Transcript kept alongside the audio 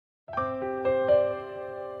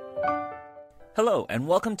Hello, and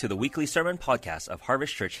welcome to the weekly sermon podcast of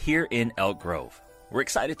Harvest Church here in Elk Grove. We're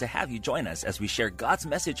excited to have you join us as we share God's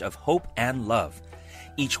message of hope and love.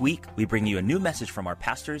 Each week, we bring you a new message from our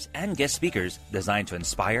pastors and guest speakers designed to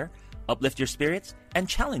inspire, uplift your spirits, and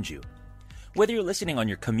challenge you. Whether you're listening on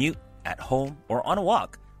your commute, at home, or on a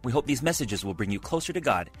walk, we hope these messages will bring you closer to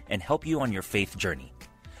God and help you on your faith journey.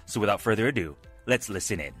 So without further ado, let's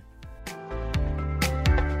listen in.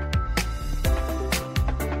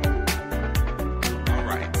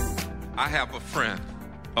 I have a friend,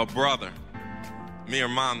 a brother, mi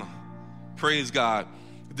hermano. Praise God.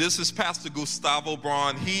 This is Pastor Gustavo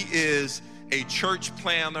Braun. He is a church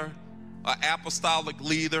planner, an apostolic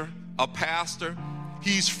leader, a pastor.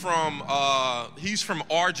 He's from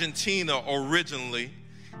Argentina originally.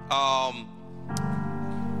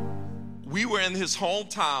 We were in his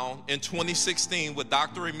hometown in 2016 with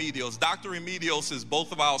Dr. Remedios. Dr. Remedios is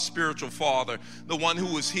both of our spiritual father, the one who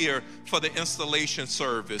was here for the installation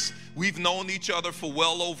service. We've known each other for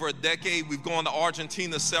well over a decade. We've gone to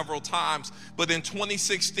Argentina several times. But in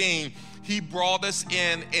 2016, he brought us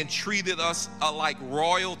in and treated us like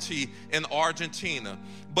royalty in Argentina.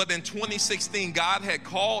 But in 2016, God had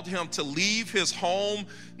called him to leave his home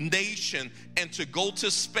nation and to go to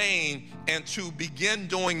Spain and to begin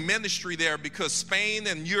doing ministry there, because Spain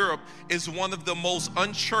and Europe is one of the most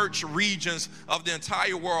unchurched regions of the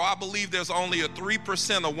entire world. I believe there's only a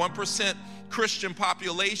 3% or 1% Christian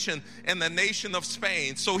population in the nation of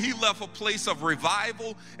Spain. So he left a place of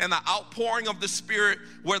revival and an outpouring of the Spirit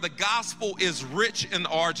where the gospel is rich in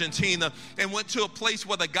Argentina, and went to a place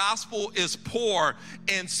where the gospel is poor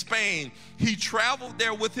in Spain. He traveled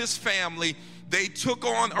there with his family. They took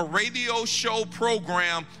on a radio show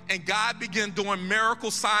program, and God began doing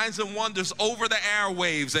miracle signs and wonders over the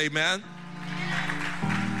airwaves. Amen.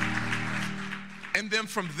 And then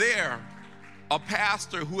from there, a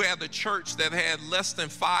pastor who had a church that had less than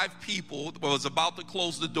 5 people was about to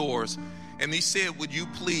close the doors. And he said, would you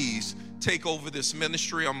please take over this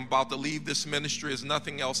ministry? I'm about to leave this ministry. There's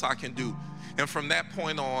nothing else I can do. And from that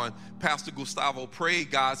point on, Pastor Gustavo prayed.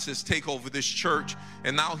 God says, take over this church.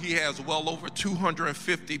 And now he has well over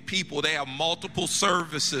 250 people. They have multiple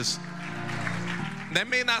services. That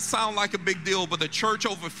may not sound like a big deal, but a church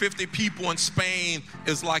over 50 people in Spain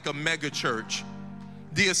is like a mega church.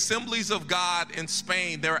 The Assemblies of God in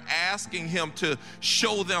Spain, they're asking him to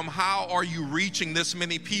show them, how are you reaching this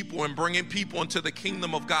many people and bringing people into the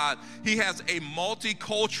kingdom of God? He has a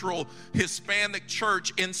multicultural Hispanic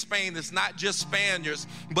church in Spain. It's not just Spaniards,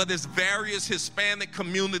 but it's various Hispanic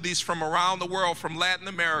communities from around the world, from Latin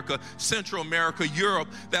America, Central America, Europe,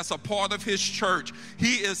 that's a part of his church.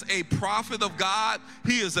 He is a prophet of God.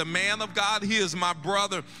 He is a man of God. He is my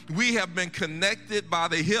brother. We have been connected by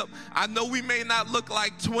the hip. I know we may not look like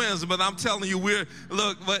twins, but I'm telling you,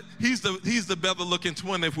 but he's the better looking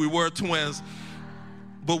twin if we were twins.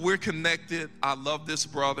 But we're connected. I love this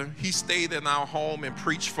brother. He stayed in our home and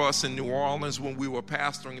preached for us in New Orleans when we were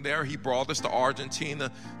pastoring there. He brought us to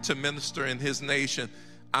Argentina to minister in his nation.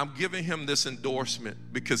 I'm giving him this endorsement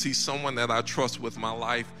because he's someone that I trust with my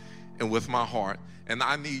life and with my heart. And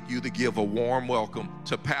I need you to give a warm welcome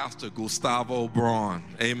to Pastor Gustavo Braun.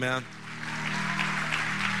 Amen.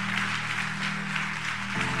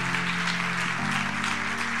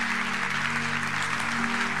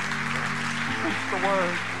 The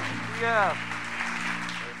word. Yeah.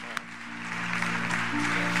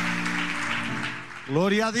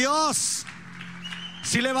 Gloria a Dios.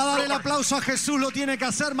 Si le va a dar el aplauso a Jesús, lo tiene que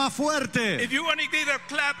hacer más fuerte. If you want to give a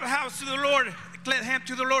clap house to the Lord, clap hand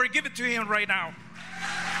to the Lord, give it to him right now.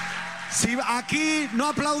 Si aquí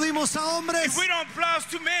no aplaudimos a hombres, if we don't applaud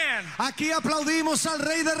to man, aquí aplaudimos al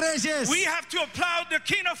Rey de Reyes, we have to applaud the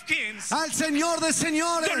King of Kings, al Señor de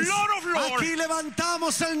Señores, the Lord of Lords. Aquí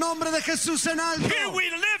levantamos el nombre de Jesús en alto. Here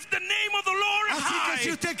we lift the name of the Lord Así high. que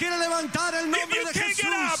si usted quiere levantar el nombre de Jesús,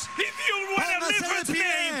 get up, if you want to lift his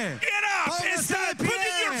name, get up and start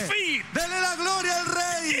putting your feet. Dele la gloria al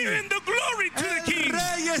Rey. Giving the glory to the King. El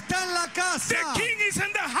Rey está en la casa. The King is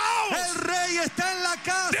in the house. El Rey está en la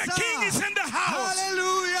casa. The King is in the house.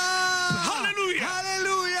 Aleluya. Hallelujah.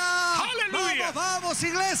 Aleluya. Hallelujah. Vamos,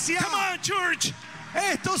 iglesia. Come on, church.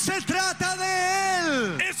 Esto se trata de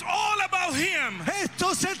Él. It's all about Him.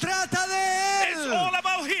 Esto se trata de Él. It's all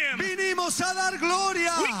about Him. Vinimos a dar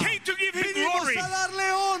gloria. We came to give Him Vinimos glory. a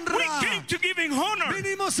darle honra. We came to give Him honor.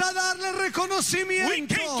 Vinimos a darle reconocimiento. We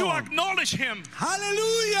came to acknowledge Him.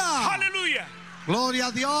 Aleluya. Hallelujah. Gloria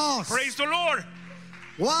a Dios. Praise the Lord.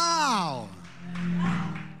 Wow.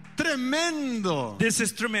 Tremendo. This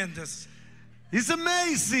is tremendous. It's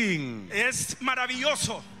amazing. Es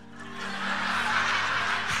maravilloso.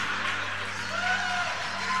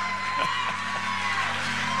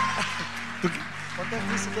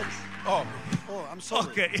 aquí si quieres. Oh, Oh, I'm sorry.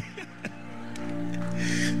 okay.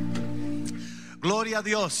 Gloria a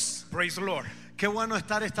Dios. Praise the Lord. Qué bueno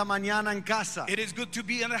estar esta mañana en casa. It is good to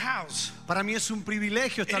be in the house. Para mí es un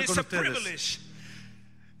privilegio estar It con is a ustedes. privilege.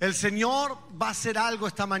 El Señor va a hacer algo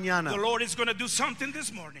esta mañana. The Lord is going to do something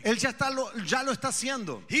this morning. Él ya lo está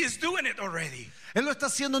haciendo. He is doing it already. Él lo está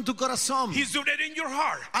haciendo en tu corazón. He's doing it in your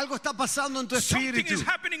heart. Algo está pasando en tu Something espíritu. is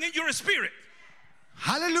happening in your spirit.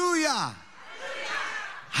 Aleluya.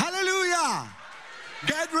 Aleluya.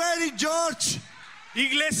 Get ready, George.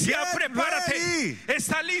 Iglesia, Get prepárate. ready.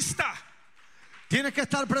 Está lista. Tienes que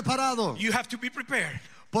estar preparado. You have to be prepared.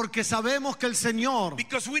 Porque sabemos que el Señor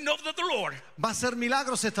Because we know that the Lord va a hacer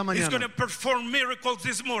milagros esta is going to mañana. perform miracles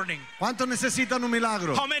this morning. ¿Cuántos necesitan un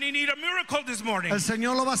milagro? How many need a miracle this morning? El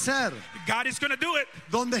Señor lo va a hacer. God is going to do it.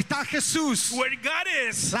 Donde está Jesús, Where God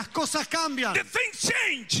is, las cosas cambian. the things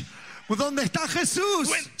change. Donde está Jesús,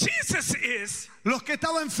 When Jesus is, los que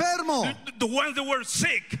estaban enfermos, the ones that were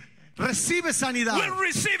sick recibe sanidad. will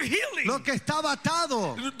receive healing. Lo que estaba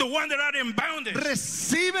atado, The ones that are in bondage,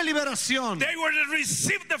 recibe liberación. they will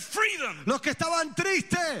receive the freedom. Los que estaban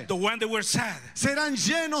tristes The ones that were sad serán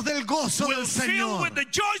llenos del gozo will del fill Señor. with the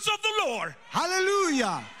joys of the Lord.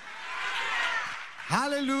 Aleluya.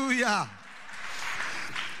 Aleluya.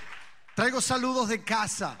 Traigo saludos de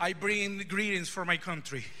casa. I bring greetings for my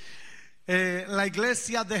country. La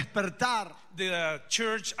iglesia Despertar The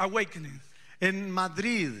church awakening en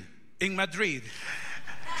Madrid. in Madrid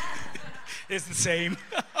is the same.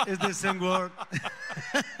 Es the same word.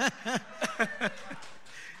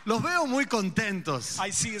 Los veo muy contentos. I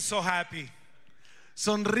see you so happy.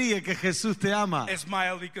 Sonríe que Jesús te ama.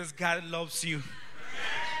 Smile because God loves you.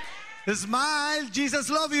 Smile, Jesus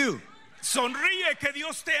love you. Sonríe que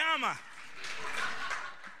Dios te ama.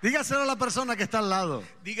 Dígaselo a la persona que está al lado.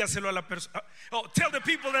 Dígaselo a la persona. Oh, tell the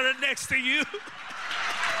people that are next to you.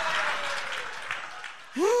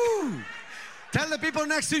 Woo. Tell the people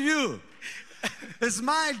next to you.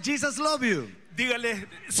 Smile, Jesus love you. Dígale,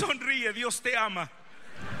 sonríe, Dios te ama.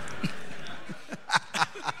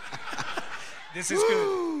 This is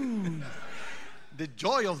good. The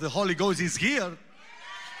joy of the Holy Ghost is here.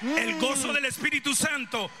 El gozo del Espíritu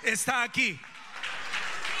Santo está aquí.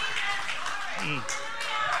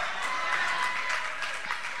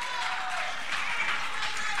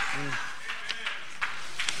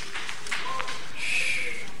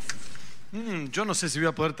 Yo no sé si voy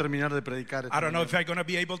a poder terminar de predicar. I don't know if I'm going to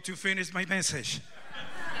be able to finish my message.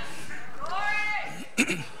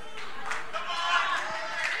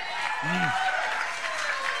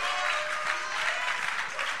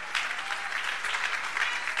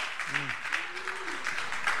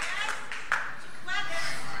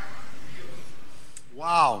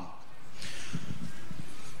 Wow.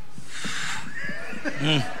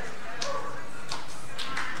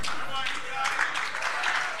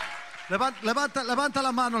 Levanta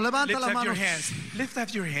las manos, levanta Lift las up your manos. hands. Lift up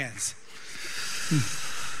your hands.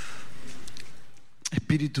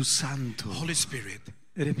 Espíritu Santo, Holy Spirit,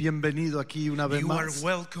 eres bienvenido aquí una vez you are más.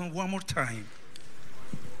 welcome one more time.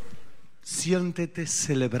 Siéntete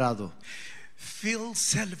celebrado. Feel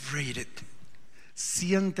celebrated.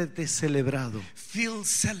 Siéntete celebrado. Feel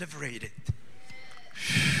celebrated.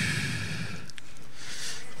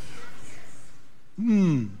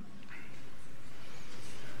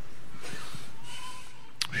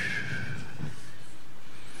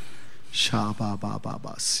 Shaba baba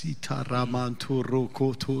basita ramantu roko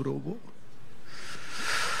torobo.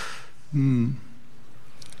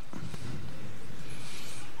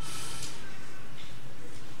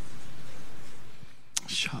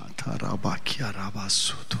 Shataraba kiaraba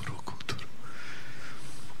sotoroko toro.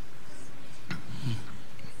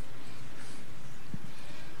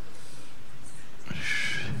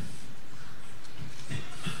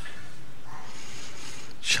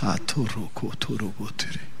 Shatoroko torobo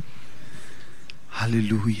tere.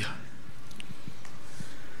 Hallelujah.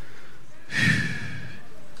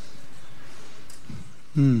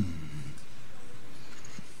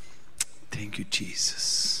 Thank you,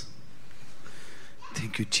 Jesus.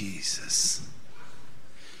 Thank you, Jesus.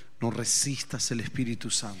 No resistas el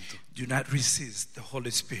Espíritu Santo. Do not resist the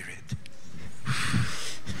Holy Spirit.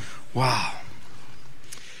 Wow.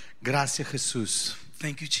 Gracias, Jesús.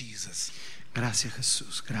 Thank you, Jesus. Gracias,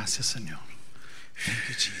 Jesús. Gracias, Señor. Thank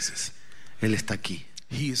you, Jesus. Él está aquí.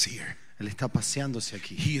 He is here. Él está paseándose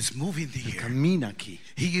aquí. He is moving here. Camina aquí.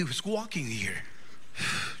 He is walking here.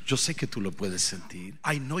 Yo sé que tú lo puedes sentir.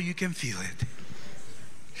 I know you can feel it.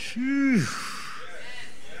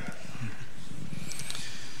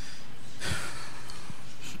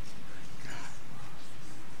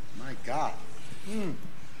 My God.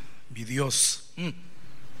 Mi Dios.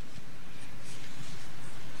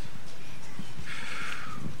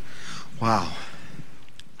 Wow.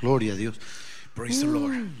 Gloria a Dios. Praise the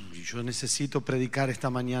Lord. Yo necesito predicar esta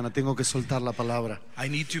mañana. Tengo que soltar la palabra. I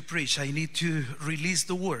need to preach. I need to release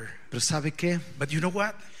the word. Pero ¿sabe qué? But you know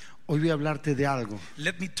what? Hoy voy a hablarte de algo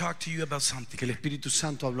Let me talk to you about something que el Espíritu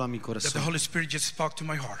Santo habló a mi that the corazón. Holy Spirit just spoke to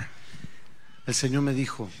my heart. El Señor me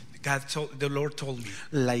dijo, The Lord told me,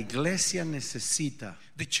 la iglesia necesita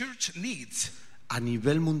the church needs a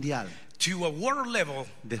nivel mundial to a world level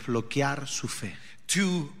desbloquear su fe.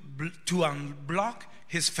 to unblock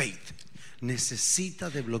his faith. Necesita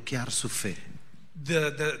desbloquear su fe.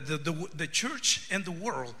 The church and the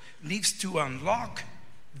world needs to unlock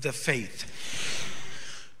the faith.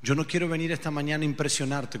 Yo no quiero venir esta mañana a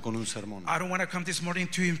impresionarte con un sermón. I don't want to come this morning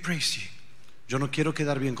to impress you. Yo no quiero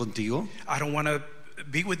quedar bien contigo. I don't want to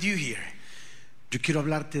be with you here. Yo quiero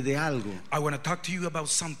hablarte de algo I want to talk to you about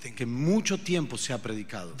something que mucho tiempo se ha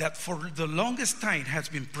predicado. that for the longest time has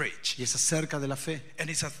been preached, Y es acerca de la fe. and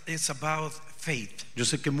it's about faith. Yo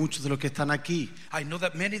sé que muchos de los que están aquí I know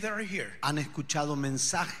that many that are here han escuchado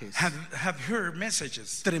mensajes have heard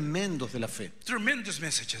messages, tremendos de la fe. tremendous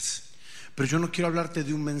messages. Pero yo no quiero hablarte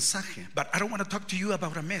de un mensaje, But I don't want to talk to you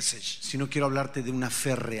about a message. sino quiero hablarte de una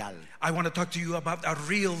fe real. I want to talk to you about a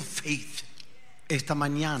real faith. Esta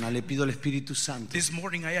mañana le pido al Espíritu Santo This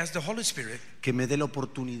morning I asked the Holy Spirit que me dé la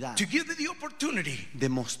oportunidad to give me the opportunity de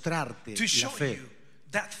mostrarte to la show fe. you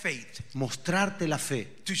that faith, Mostrarte la fe.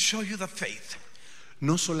 to show you the faith.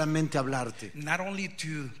 No solamente hablarte, Not only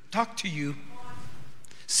to talk to you,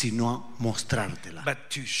 sino mostrártela. but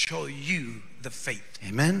to show you the faith.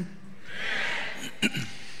 Amén.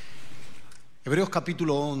 Hebreos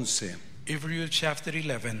capítulo 11, Hebrews chapter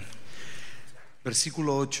 11,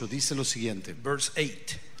 versículo 8 dice lo siguiente. verse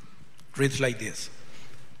 8 reads like this.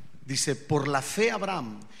 Dice, por la fe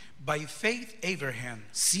Abraham, By faith Abraham,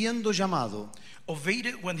 siendo llamado,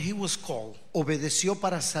 obeyed when he was called, obedeció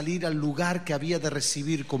para salir al lugar que había de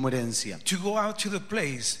recibir como herencia. to go out to the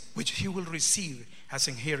place which he will receive as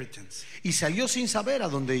inheritance. Y salió sin saber a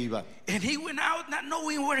dónde iba. And he went out not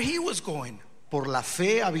knowing where he was going. Por la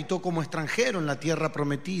fe habitó como extranjero en la tierra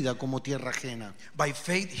prometida, como tierra ajena, By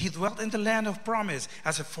faith he dwelt in the land of promise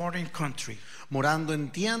as a foreign country, morando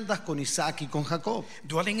en tiendas con Isaac y con Jacob,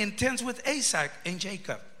 dwelling in tents with Isaac and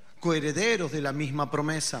Jacob, coherederos de la misma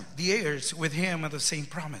promesa, the heirs with him of the same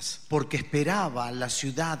promise. porque esperaba la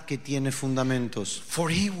ciudad que tiene fundamentos, For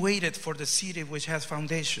he waited for the city which has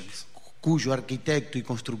foundations, cuyo arquitecto y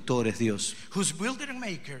constructor es Dios. whose builder and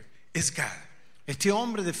maker is God. Este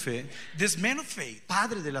hombre de fe, This man of faith,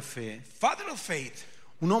 padre de la fe, father of faith,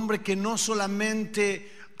 un hombre que no solamente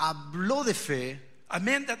habló de fe, a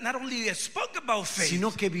man that not only spoke about faith, sino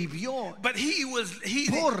que vivió, but he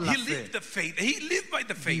por la fe. lived the faith. He lived by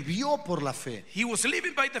the faith. vivió por la fe. He was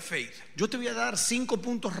living by the faith. Yo te voy a dar 5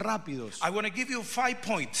 puntos rápidos I want to give you 5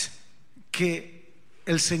 points que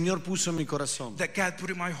el Señor puso en mi corazón. that God put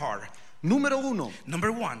in my heart. Número 1, Number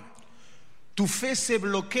 1, tu fe se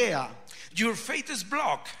bloquea your faith is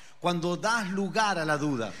blocked cuando das lugar a la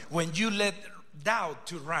duda. when you let doubt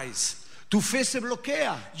to rise. Tu fe se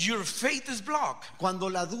bloquea Your faith is blocked cuando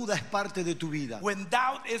la duda es parte de tu vida. when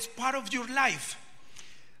doubt is part of your life.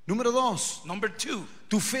 Número 2, Number 2,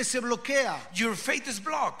 tu fe se bloquea your faith is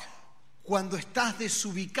blocked cuando estás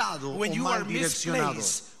desubicado when o you are mal direccionado.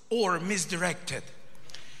 misplaced or misdirected.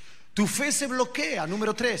 Tu fe se bloquea,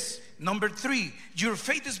 número 3, Number 3, your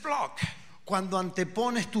faith is blocked cuando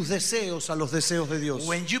antepones tus deseos a los deseos de Dios.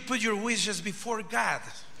 when you put your wishes before God.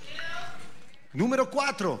 Número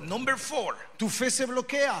 4, Number 4, tu fe se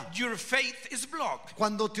bloquea your faith is blocked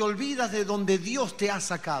cuando te olvidas de donde Dios te ha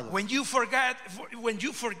sacado. when you forget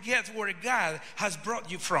where God has brought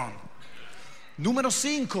you from. Número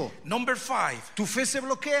 5, Number 5, tu fe se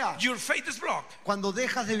bloquea your faith is blocked cuando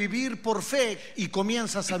dejas de vivir por fe y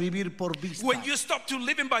comienzas a vivir por vista. when you stop to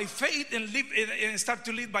living by faith and start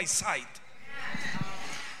to live by sight.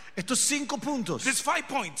 Estos 5 puntos These 5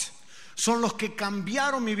 points son los que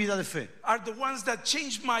cambiaron mi vida de fe. are the ones that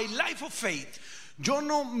changed my life of faith. Yo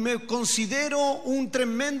no me considero un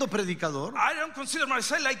tremendo predicador. I don't consider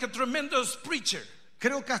myself like a tremendous preacher.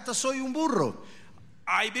 Creo que hasta soy un burro.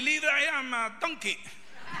 I believe that I am a donkey.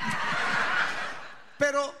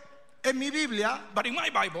 Pero en mi Biblia But in my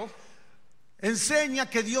Bible, enseña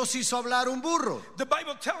que Dios hizo hablar un burro. the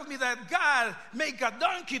Bible tells me that God make a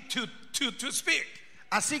donkey to speak.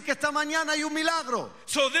 Así que esta mañana hay un milagro.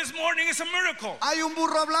 So this morning is a miracle. Hay un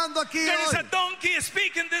burro hablando aquí There is hoy. a donkey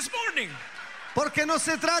speaking this morning. Porque no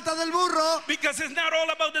se trata del burro, Because it's not all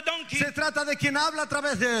about the donkey. se trata de quien habla a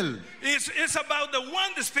través de él. It's about the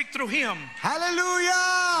one that speaks through him.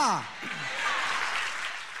 Aleluya.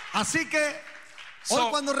 Así que hoy So-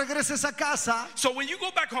 cuando regreses a casa So when you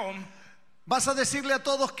go back home, vas a decirle a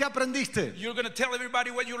todos qué aprendiste. you're going to tell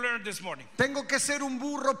everybody what you learned this morning. Tengo que ser un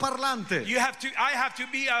burro parlante. I have to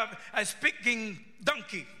be a speaking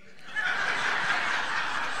donkey.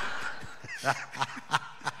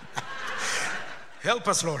 Help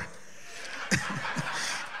us, Lord.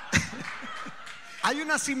 Hay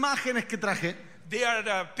unas imágenes que traje. They are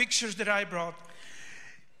the pictures that I brought.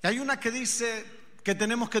 Hay una que dice que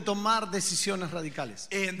tenemos que tomar decisiones radicales.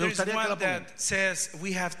 And Me there's gustaría que la one pongan. that says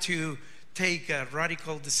we have to take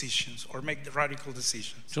radical decisions or make the radical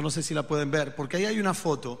decisions. Yo no sé si la pueden ver, porque ahí hay una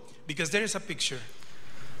foto. Because there is a picture,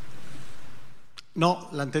 No,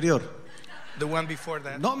 la anterior. the one before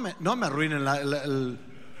that. No me arruinen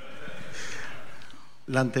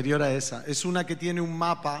la anterior a esa. Es una que tiene un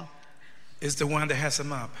mapa. Is the one that has a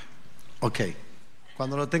map. Ok.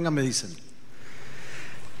 Cuando lo tengan me dicen.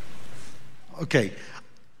 Ok.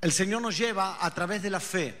 El Señor nos lleva a través de la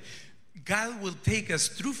fe God will take us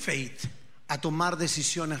through faith a tomar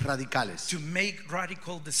decisiones radicales. to make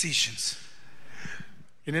radical decisions.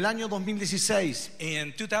 En el año 2016,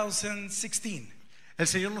 In 2016, el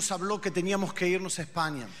Señor nos habló que teníamos que irnos a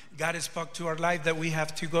España. God spoke to our life that we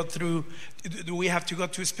have to go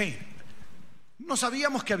to Spain. No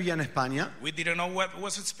sabíamos que había en España. We didn't know what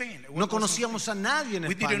was in Spain. No conocíamos a nadie en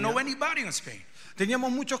We didn't know España. anybody in Spain.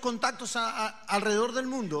 Teníamos muchos contactos alrededor del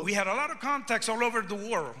mundo, We had a lot of contacts all over the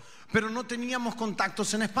world, pero no teníamos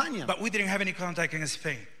contactos en España. but we didn't have any contact in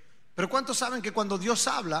Spain. Pero ¿cuántos saben que cuando Dios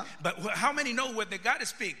habla, But how many know when the God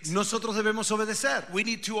speaks, nosotros debemos obedecer? we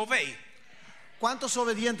need to obey? ¿Cuántos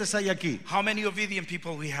obedientes hay aquí? How many obedient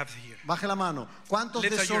people we have here? Baje la mano. ¿Cuántos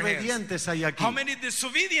Lift up your hands. desobedientes hay aquí? How many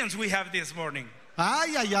disobedience we have this morning?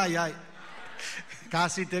 Ay, ay, ay, ay.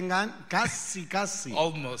 Casi tengan, casi.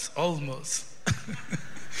 Almost.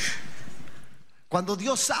 Cuando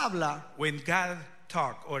Dios habla, When God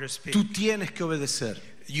talk or speak, tú tienes que obedecer.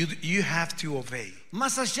 you have to obey.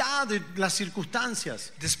 Más allá de las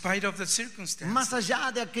circunstancias, Despite of the circumstances, más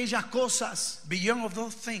allá de aquellas cosas beyond of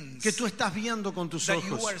those things que tú estás viendo con tus that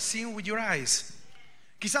you ojos. are seeing with your eyes.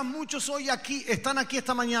 Quizás muchos hoy están aquí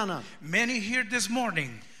esta mañana Many here this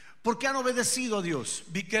morning, porque han obedecido a Dios.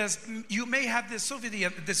 because you may have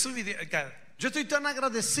disobedient. God. Yo estoy tan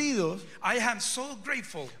agradecido I am so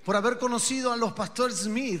grateful por haber conocido a los pastores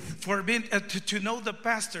Smith, for being to know the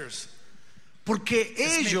pastors, porque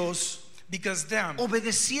ellos because them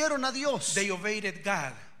obedecieron a Dios they obeyed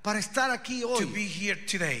God para estar aquí to hoy. be here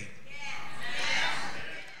today.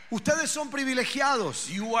 Ustedes son privilegiados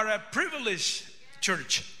You are a privileged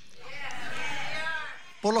church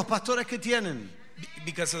por los pastores que tienen.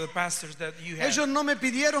 because of the pastors that you have. Ellos no me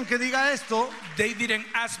pidieron que diga esto, They didn't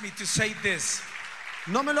ask me to say this.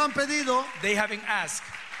 no me lo han pedido, They haven't asked,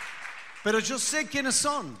 pero yo sé quiénes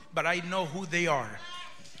son but I know who they are,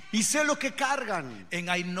 y sé lo que cargan. and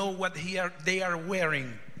I know what they are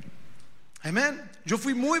wearing. Amén. Yo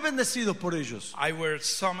fui muy bendecido por ellos. I were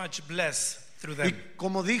so much blessed through Y them.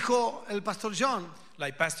 como dijo el pastor John,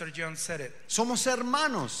 Like Pastor John said it, somos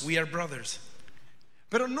hermanos, we are brothers.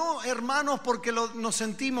 pero no hermanos porque nos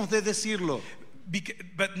sentimos de decirlo,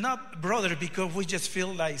 But not brothers because we just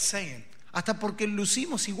feel like saying, hasta porque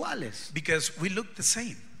lucimos iguales. because we look the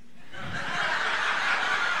same.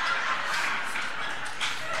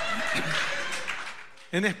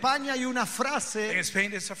 En España hay una In frase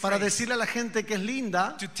Spain, there's a para phrase decirle a la gente que es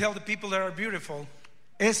linda, to tell the people that are beautiful,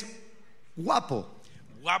 es guapo.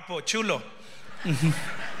 guapo, chulo.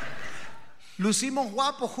 Lucimos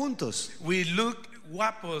guapos juntos. We look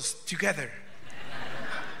guapos together.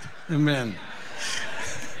 Amén.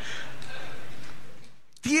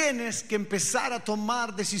 Tienes que empezar a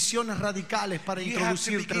tomar decisiones radicales para You have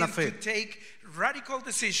to introducirte en la begin fe. to take radical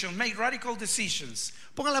decisions, make radical decisions.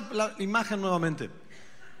 Pongan la imagen nuevamente.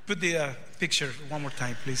 Put the picture one more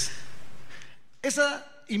time, please. Esa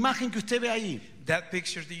imagen que usted ve ahí That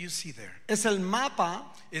picture that you see there es el mapa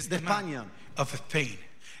is de the map España. of Spain.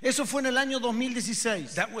 Eso fue en el año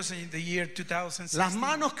 2016. That was in the year 2016. Las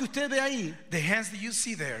manos que usted ve ahí The hands that you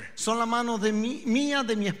see there son las manos de mía,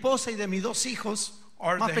 de mi esposa y de mis dos hijos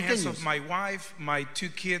are más the hands pequeños. of my wife, my 2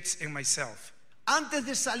 kids, and myself. Antes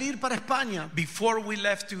de salir para España, Before we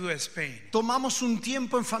left to Spain, tomamos un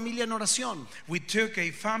tiempo en familia en oración. we took a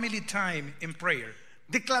family time in prayer.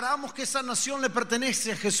 Declaramos que esa nación le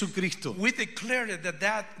pertenece a Jesucristo. We declared that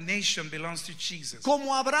that nation belongs to Jesus,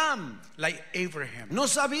 Como Abraham, like Abraham. no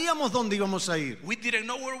sabíamos dónde íbamos a ir, We didn't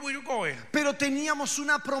know where we were going. pero teníamos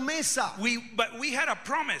una promesa But we had a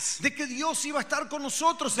promise de que Dios iba a estar con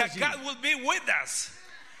nosotros that allí. God will be with us.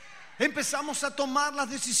 Empezamos a tomar las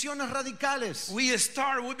decisiones radicales. we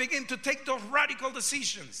begin to take those radical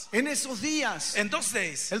decisions. En esos días, In those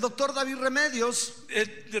days, el doctor David Remedios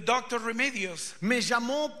the doctor Remedios, me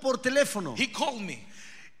llamó por teléfono. he called me.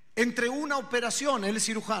 Entre una operación, él es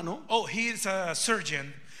cirujano, Oh, he is a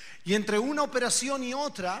surgeon. y entre una operación y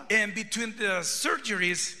otra, And between the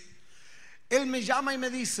surgeries, él me llama y me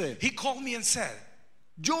dice, he called me and said,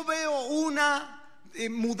 yo veo una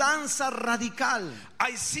mudanza radical.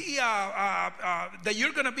 I see that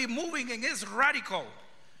you're going to be moving, and it's radical.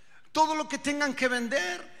 Todo lo que tengan que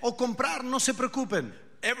vender o comprar, no se preocupen.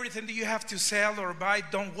 Everything that you have to sell or buy,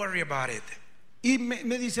 don't worry about it. Y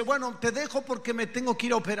me dice, bueno, te dejo porque me tengo que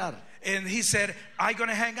ir a operar. And he said, I'm going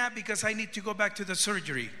to hang up because I need to go back to the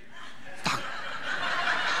surgery.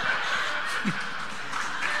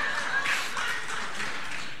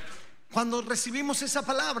 Cuando recibimos esa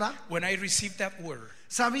palabra, When I received that word,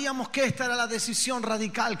 sabíamos que esta era la decisión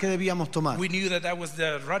radical que debíamos tomar. we knew that was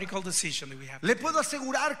the radical decision that we have. Le puedo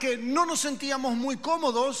asegurar que no nos sentíamos muy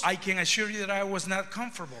cómodos. I can assure you that I was not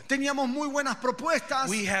comfortable. Teníamos muy buenas propuestas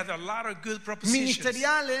We had a lot of good propositions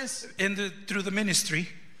ministeriales, through the ministry,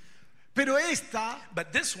 pero esta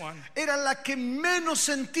but this one, era la que menos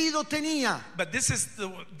sentido tenía. but this is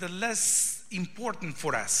the less important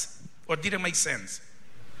for us, or didn't make sense.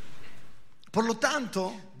 Por lo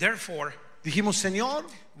tanto, Therefore, dijimos, Señor,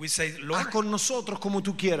 we say, haz Lord, con nosotros como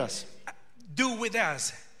tú quieras. do with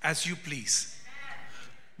us as you please.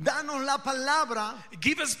 Danos la palabra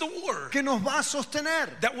Give us the word que nos va a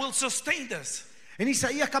sostener. that will sustain us. En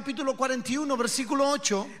Isaías capítulo 41, versículo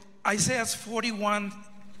 8, Isaiah 41,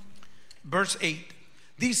 verse 8.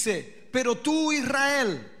 dice, pero tú,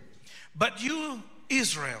 Israel, But you,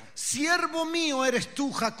 Israel, siervo mío eres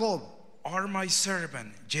tú, Jacob, are my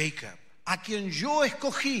servant, Jacob, a quien yo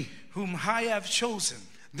escogí, whom I have chosen,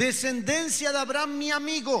 descendencia de Abraham mi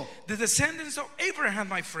amigo, the descendants of Abraham,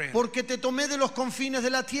 my friend. porque te tomé de los confines de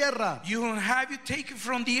la tierra You taken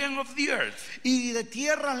from the end of the earth, y de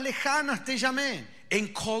tierras lejanas te llamé.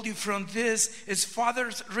 and called you from his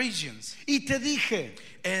father's regions. Y te dije,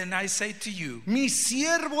 And I say to you, mi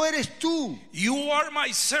siervo eres tú, you are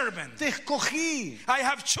my servant. te escogí I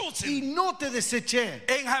have y chosen no te deseché.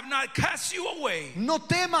 and have not cast you away. No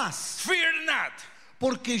temas, Fear not,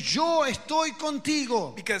 porque yo estoy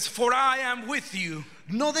contigo. because for I am with you.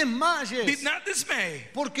 No Be desmayes, not dismay,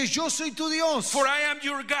 porque yo soy tu Dios, for I am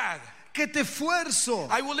your God. que te esfuerzo.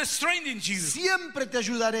 I will strengthen you. Siempre te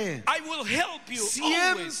ayudaré. I will help you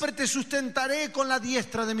always. Siempre te sustentaré con la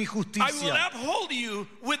diestra de mi I will justicia. uphold you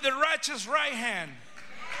with the righteous right hand.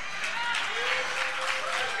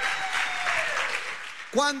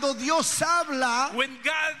 Cuando Dios habla, When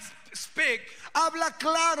God speaks, habla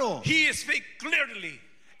claro. He speaks clearly.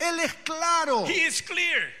 Él es claro. He is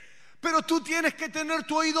clear. Pero tú tienes que tener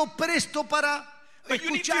tu oído presto para But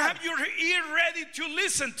you need to escuchar. have your ear ready to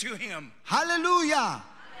listen to Him. Aleluya.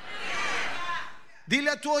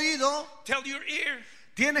 Dile a tu oído, Tell your ear,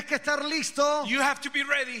 tienes que estar listo you have to be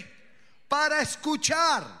ready para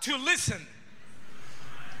escuchar. to listen.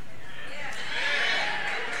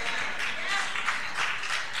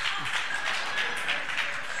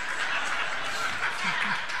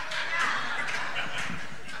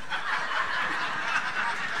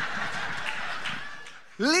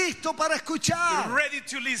 Listo para escuchar. Ready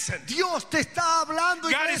to listen. Dios te está hablando,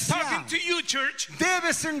 God is iglesia. talking to you, church.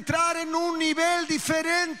 Debes entrar en un nivel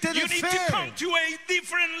diferente de You need to come fe. to a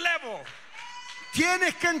different level.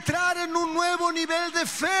 Tienes que entrar en un nuevo nivel de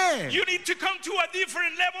fe. You need to come to a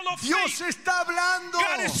different level of Dios faith. está hablando.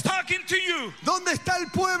 God is talking to you. ¿Dónde está el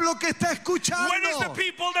pueblo que está escuchando? Where is the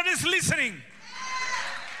people that is listening?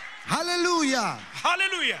 Aleluya.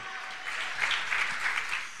 Hallelujah.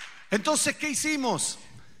 Entonces, ¿qué hicimos?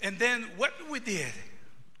 And then what we did,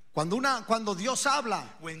 Cuando Dios habla,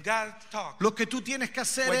 when God talks, lo que tú tienes que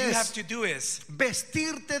hacer what you have es to do is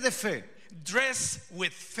vestirte de fe. dress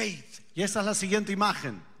with faith. Y esa es la siguiente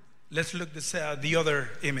imagen. Let's look the other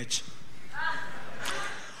image.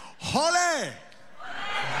 ¡Jole!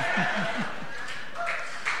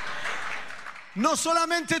 No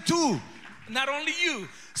solamente tú, Not only you,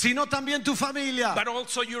 sino también tu familia. but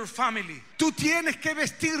also your family. Tú tienes que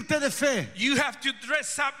vestirte de fe. You have to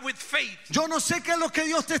dress up with faith. Yo no sé qué es lo que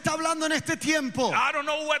Dios te está hablando en este tiempo, I don't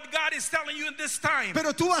know what God is telling you in this time,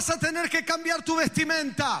 pero tú vas a tener que cambiar tu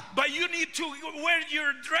vestimenta. but you need to wear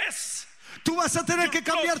your dress. Tú vas a tener que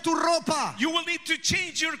cambiar tu ropa. You will need to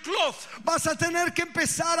change your clothes. Vas a tener que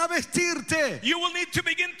empezar a vestirte You will need to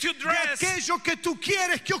begin to de dress aquello que tú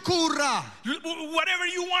quieres que ocurra. whatever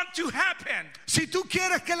you want to happen. Si tú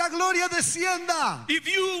quieres que la gloria descienda, If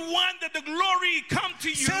you want that the glory come to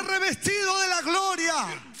you, ser revestido de la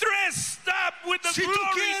gloria. dressed up with the Si tú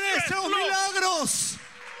glory. quieres dressed los clothes. milagros,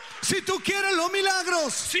 si tú quieres los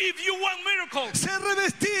milagros, See, if you want miracles, ser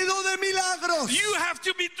revestido de milagros. you have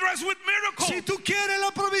to be dressed with miracles. Si tú quieres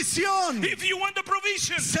la provisión, If you want the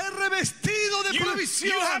provision, ser revestido de you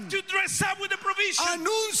have provisión. to dress up with the provision.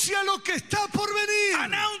 Anuncia lo que está por venir.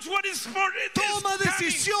 Announce what is for it. Toma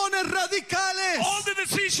decisiones radicales. All the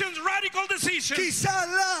decisions, radical decisions. Quizás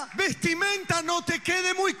la vestimenta no te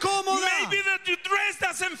quede muy cómoda, Maybe that your dress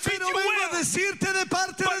doesn't fit pero you vengo a well. decirte de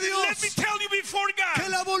parte But de let me Dios tell you before que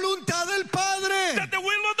God la voluntad del Padre that the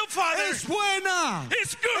will of the Father es buena,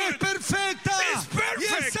 is good, es perfecta is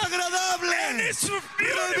perfect, y es agradable. and it's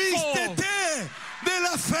beautiful. Revístete de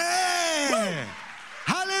la fe.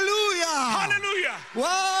 Aleluya. Hallelujah.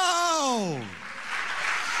 Wow.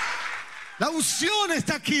 La unción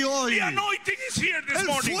está aquí hoy. The anointing is here this El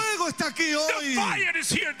morning. fuego está aquí hoy. The fire is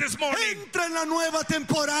here this morning. Entra en la nueva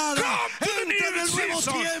temporada. Come to the Entra en new el nuevo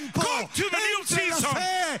season. tiempo. Come to the new Entra en la season.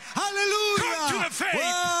 fe. Aleluya. Come to the faith.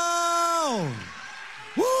 Wow.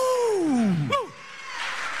 Woo. Woo.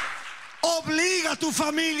 Obliga a tu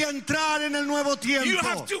familia a entrar en el nuevo tiempo. You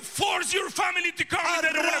have to force your family to come and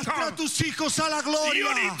they don't want to Arrastra a come. tus hijos a la gloria.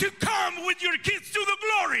 You need to come with your kids to the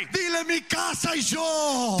glory. Dile, mi casa y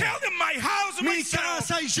yo. Tell them my house and Mi myself.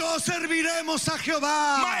 casa y yo serviremos a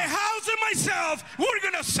Jehová. My house and myself, we're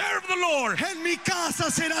going to serve the Lord. En mi casa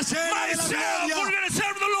será llena de la Myself, we're gloria. going to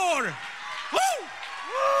serve the Lord. Woo!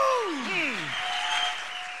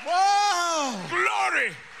 Wow.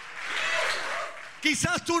 Glory.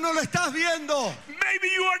 Quizás tú no lo estás viendo. Maybe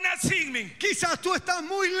you are not seeing me. Quizás tú estás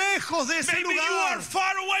muy lejos de ese Maybe you lugar. are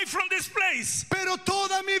far away from this place. Pero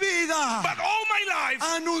toda mi vida But all my life,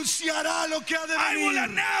 anunciará lo que ha de I will venir.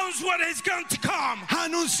 announce what is going to come.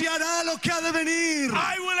 Anunciará lo que ha de venir.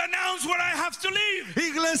 I will announce what I have to leave.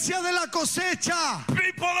 Iglesia de la cosecha,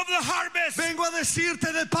 People of the harvest, vengo a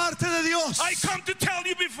decirte de parte de Dios. I come to tell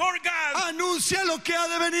you before God, Anuncia lo que ha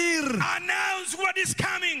de venir. announce what is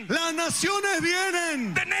coming. Las naciones vienen.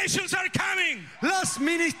 The nations are coming. Los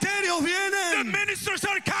ministerios The vienen. ministers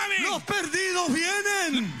are coming. Los perdidos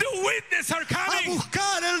vienen The witnesses are a coming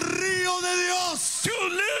buscar el río de Dios.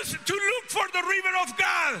 to look for the river of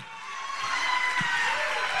God.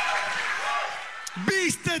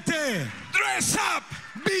 Vístete. Dress up.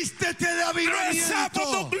 Vístete de Dress up of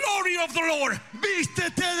avivamiento. the glory of the Lord.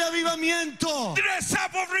 Vístete de avivamiento. Dress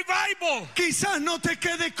up of revival. Quizás no te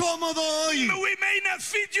quede cómodo hoy, We may not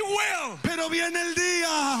fit you well, pero viene el but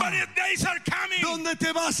día the days are coming donde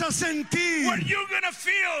te vas a where sentir you're going to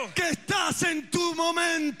feel que estás en tu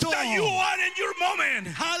momento. that you are in your moment.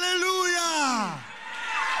 Aleluya.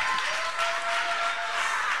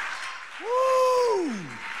 ¡Uh!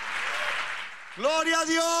 Gloria a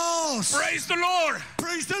Dios. Praise the Lord.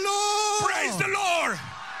 Praise the Lord. Praise the Lord.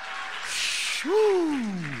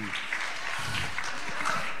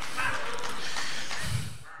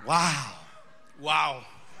 Wow. Wow.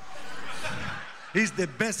 It's the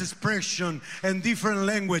best expression in different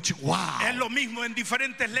language. Wow. Es lo mismo en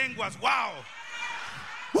diferentes lenguas. Wow.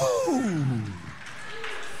 Woo.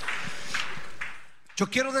 Yo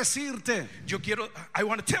quiero decirte, I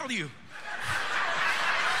want to tell you,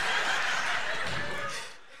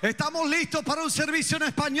 estamos listos para un servicio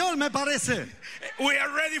en español, me parece. we are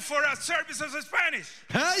ready for a service of Spanish.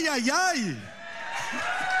 Ay, ay, ay.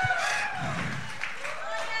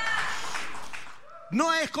 No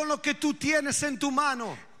es con lo que tú tienes en tu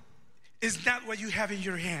mano. It's not what you have in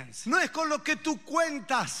your hands. No es con lo que tú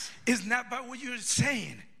cuentas. It's not about what you're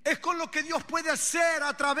saying. Es con lo que Dios puede hacer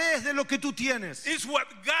a través de lo que tú tienes. It's what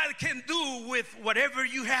God can do with whatever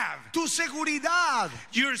you have. Tu seguridad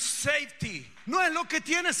Your safety no es lo que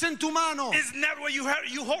tienes en tu mano. is not what you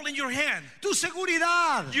hold in your hand. Tu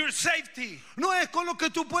seguridad Your safety no es con lo que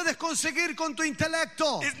tú puedes conseguir con tu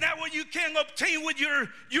intelecto. is not what you can obtain with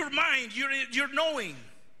your mind, your knowing.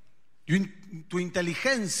 Tu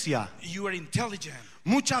inteligencia. You are intelligent.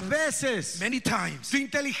 Muchas veces Many times, tu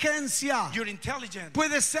inteligencia you're intelligent.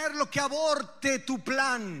 puede ser lo que aborte tu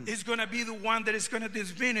plan It's going to be the one that is going to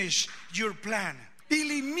diminish your plan. y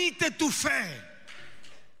limite tu fe.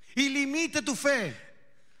 Y limite tu fe.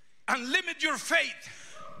 And limit your faith.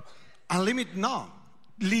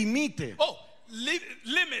 Limite. Oh,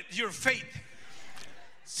 limit your faith.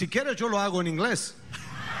 Si quieres yo lo hago en inglés.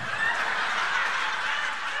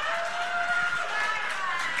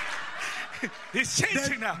 It's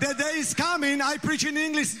changing now. The day is coming. I preach in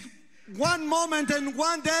English one moment and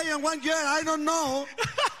one day and 1 year. I don't know.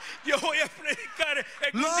 Yo voy a predicar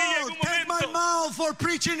en un día, en Lord, un take my momento. mouth for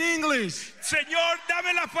preaching English. Señor,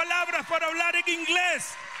 dame las palabras para hablar en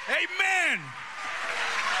inglés. Amen.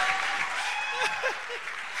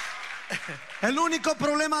 El único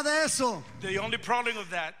problema de eso, The only problem of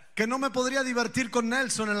that, que no me podría divertir con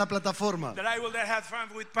Nelson en la plataforma. that I will not have fun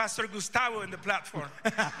with Pastor Gustavo in the platform.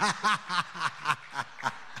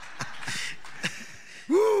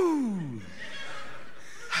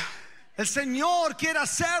 El Señor quiere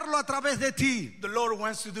hacerlo a través de ti. The Lord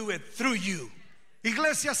wants to do it through you.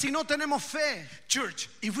 Iglesia, si no tenemos fe, Church,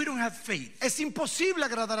 if we don't have faith, es imposible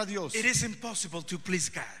agradar a Dios. it is impossible to please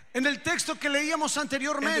God. En el texto que leíamos And the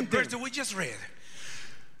anteriormente, verse that we just read,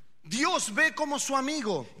 Dios ve como su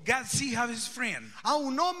amigo God see how his friend, a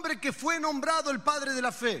un hombre que fue nombrado el padre de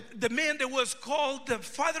la fe. the man that was called the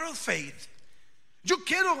father of faith, Yo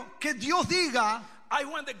quiero que Dios diga I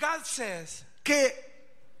want that God says, que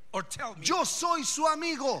or tell me, yo soy su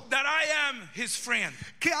amigo, that I am his friend,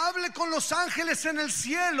 que hable con los ángeles en el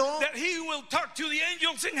cielo that he will talk to the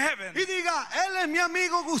angels in heaven y diga, él es mi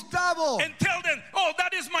amigo Gustavo, and tell them, oh,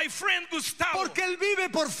 that is my friend Gustavo, porque él vive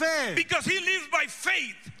por fe. because he lives by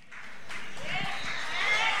faith.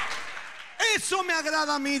 Eso me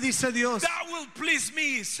agrada a mí, dice Dios. That will please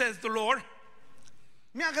me, says the Lord.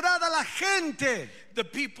 Me agrada la gente The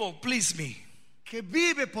people please me que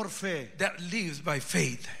vive por fe. that lives by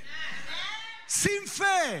faith. Sin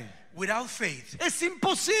fe Without faith, es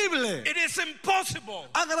imposible it is impossible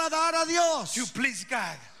agradar a Dios. to please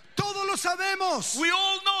God. Todos lo sabemos We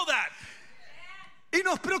all know that, y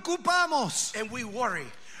nos preocupamos and we worry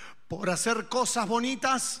por hacer cosas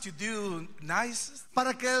bonitas to do nice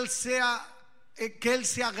para que él se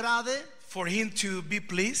agrade. for him to be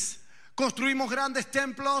pleased. Construimos grandes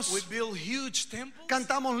templos, We build huge temples.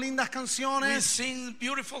 cantamos lindas We canciones, sing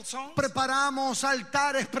beautiful songs. preparamos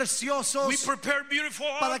altares preciosos We prepare beautiful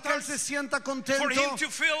para que él altars se sienta for him contento. to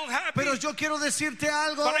feel happy. Pero yo quiero decirte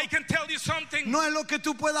algo, But I can tell you something. no es lo que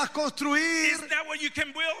tú puedas construir, It's not what you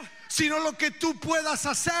can build, sino lo que tú puedas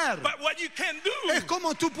hacer. but what you can do. Es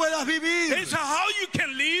como tú puedas vivir. It's how you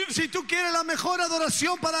can live. Si tú quieres la mejor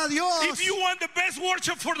adoración para Dios, If you want the best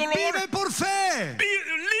worship for the Lord, vive por fe.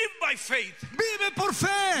 live by faith. Vive por fe.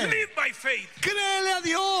 Live by faith. Créele a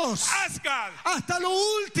Dios Ask God hasta lo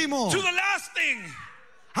último. to the last thing.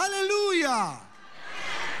 Aleluya.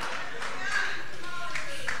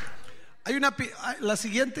 Hay la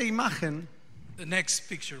siguiente imagen The next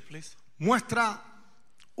picture, please. muestra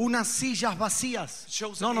unas sillas vacías.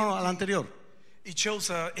 Shows No, empty. la anterior. It shows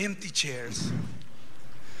empty chairs.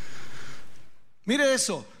 Mire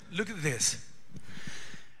eso. Look at this.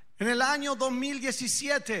 En el año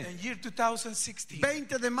 2017, In year 2016,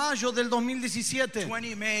 20 de mayo del 2017,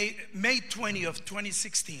 May 20 of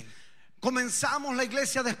 2016, comenzamos la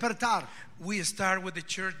iglesia Despertar we start with the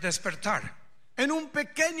church Despertar en un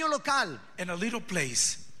pequeño local in a little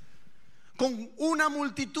place con una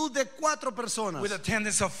multitud de 4 personas. with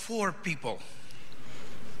attendance of 4 people.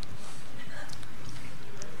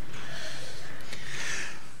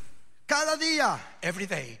 Cada día Every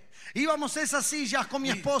day, íbamos a esas sillas con mi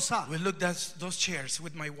esposa we looked at those chairs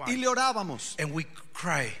with my y wife le orábamos. and we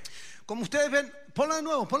cry. Como ustedes ven, ponla de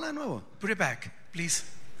nuevo. Put it back, please.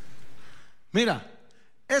 Mira,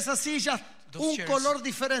 esas sillas, Those un chairs. color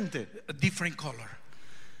diferente. A different color,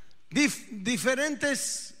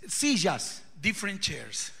 Diferentes sillas. different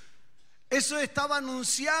chairs. Eso estaba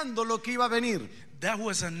anunciando lo que iba a venir. That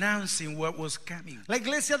was announcing what was coming. La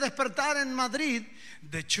iglesia Despertar en Madrid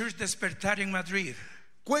The church Despertar in Madrid,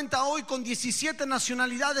 cuenta hoy con 17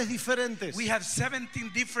 nacionalidades diferentes. we have 17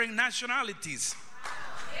 different nationalities.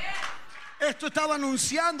 Esto estaba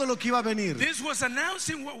anunciando lo que iba a venir. This was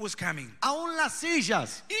announcing what was coming. Aún las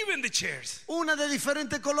sillas, Even the chairs, una de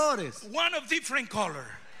diferentes colores. one of different color.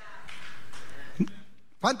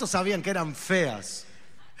 ¿Cuántos sabían que eran feas?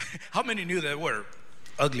 How many knew that were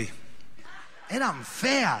ugly? Eran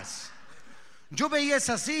feas. Yo veía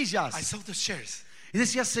esas sillas I saw those chairs y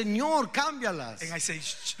decía, Señor, cámbialas. and I say,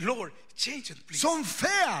 Lord, change it, please. Son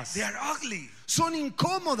feas, They are ugly. son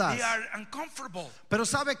incómodas. They are uncomfortable. Pero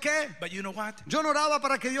 ¿sabe qué? But you know what? Yo no oraba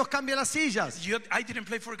para que Dios cambie las sillas, I didn't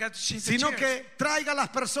pray for God to change the sino chairs, que traiga las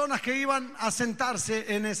personas que iban a sentarse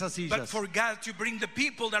en esas but sillas. for God to bring the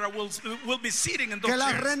people that will be sitting in those Que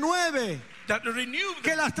las chairs, renueve, that renew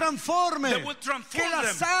que them, las transforme, that will transform que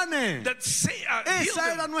las them, sane. that heal Esa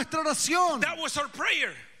era them. nuestra oración. That was our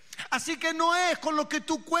prayer. Así que no es con lo que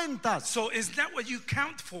tú cuentas, So it's not what you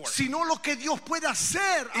count for. sino lo que Dios puede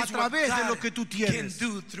hacer a It's what través de God lo que tú can tienes.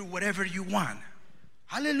 do through whatever you want.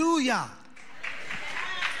 Aleluya.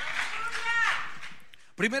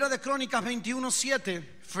 Primera de Crónicas 21:7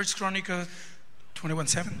 First Chronicles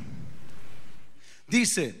 21:7.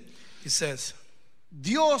 dice: It says,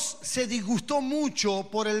 Dios se disgustó mucho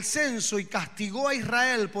por el censo y castigó a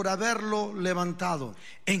Israel por haberlo levantado.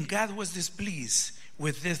 and God was displeased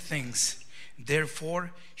with these things.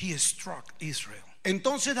 Therefore, he struck Israel.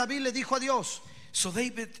 Entonces David le dijo a Dios: So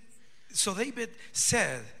David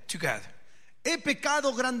said to God, he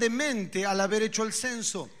pecado grandemente al haber hecho el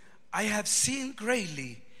censo. I have sinned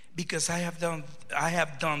greatly because I have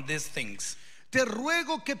done these things. Te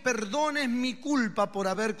ruego que perdones mi culpa por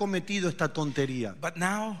haber cometido esta tontería. But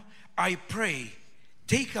now I pray,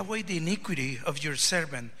 take away the iniquity of your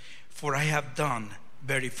servant, for I have done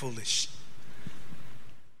very foolish.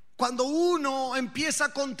 Cuando uno empieza a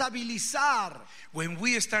contabilizar When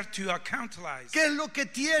we start to accountalize, qué es lo que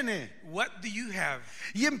tiene what do you have?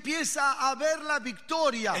 y empieza a ver la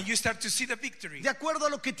victoria And you start to see the victory de acuerdo a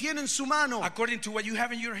lo que tiene en su mano, according to what you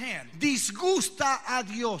have in your hand. disgusta a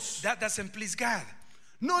Dios. That doesn't please God.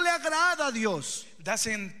 No le agrada a Dios.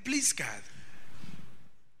 Doesn't please God.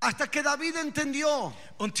 Hasta que David entendió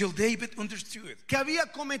Until David understood que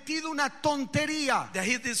había cometido una tontería. that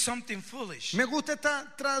he did something foolish. Me gusta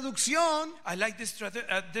esta traducción I like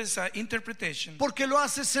this interpretation porque lo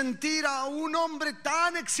hace sentir a un hombre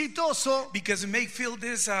tan exitoso because it make feel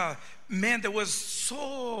this man that was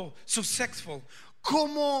so successful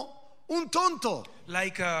como un tonto,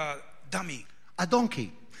 like a dummy, a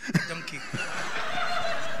donkey. donkey.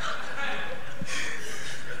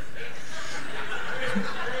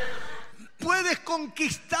 Puedes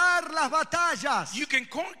conquistar las batallas, You can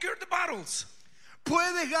conquer the battles.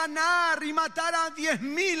 puedes ganar y matar a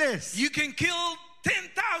 10,000, You can kill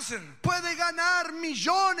 10,000. puedes ganar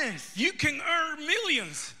millones, You can earn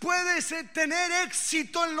millions. puedes tener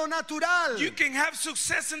éxito en lo natural, You can have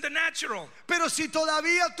success in the natural. pero si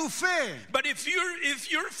todavía tu fe But if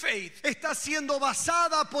your faith está siendo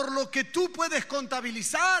basada por lo que tú puedes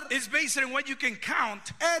contabilizar, is based on what you can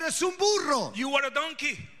count, eres un burro, you are a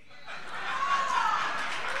donkey.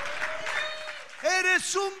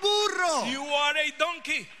 eres un burro. You are a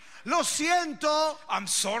donkey. Lo siento, I'm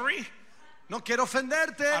sorry. no quiero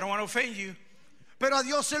ofenderte, I don't want to offend you. pero a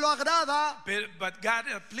Dios se lo agrada But God,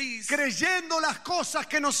 please creyendo las cosas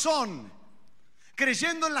que no son,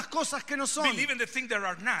 creyendo en las cosas que no son, believe in the things that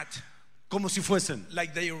are not como si fuesen,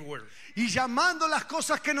 like they were, y llamando las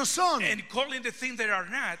cosas que no son, and calling the things that are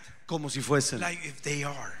not como si fuesen. like if they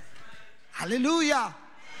are. Aleluya.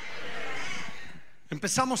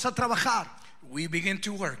 Empezamos a trabajar We begin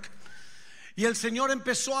to work, y el Señor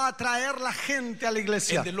empezó a atraer la gente a la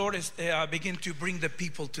iglesia. and the Lord is begin to bring the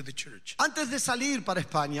people to the church. Antes de salir para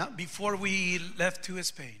España, Before we left to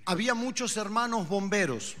Spain, había muchos hermanos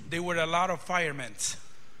bomberos there were a lot of firemen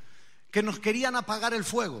que nos querían apagar el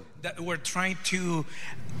fuego. that were trying to,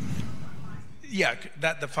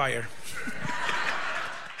 the fire.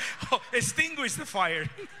 Extinguish the fire.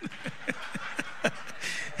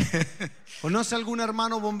 ¿Conoce algún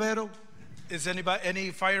hermano bombero? Is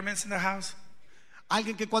any firemen in the house?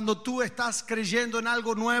 Alguien que cuando tú estás creyendo en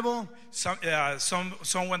algo nuevo,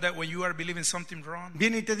 Someone that when you are believing something wrong,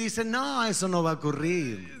 viene y te dice: no, eso no va a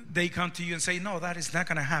ocurrir. they come to you and say, no, that is not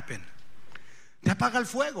going to happen. Te apaga el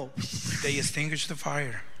fuego. They extinguish the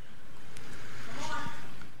fire.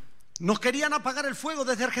 Nos querían apagar el fuego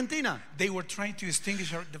desde Argentina. They were trying to extinguish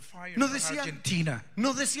the fire Nos from decían, Argentina.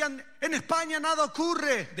 nos decían, en España nada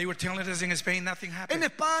ocurre. They were telling us in Spain nothing En happened.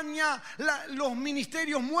 España los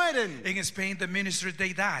ministerios mueren. In Spain, the ministry,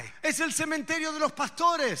 they die. Es el cementerio de los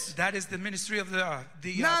pastores. That is the ministry of the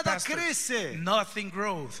Nada pastors. crece. Nothing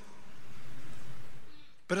grows.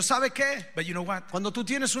 Pero ¿sabe qué? But you know what? Cuando tú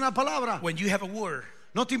tienes una palabra, When you have a word,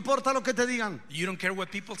 no te importa lo que te digan. you don't care what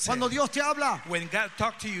people say. Cuando Dios te habla, When God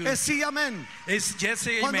talk to you, es sí, amén. it's just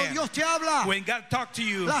say Cuando amen. Dios te habla, When God talk to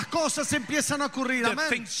you, las cosas empiezan a ocurrir,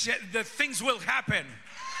 amén. the things will happen.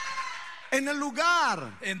 En el lugar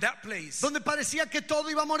In that place donde parecía que todo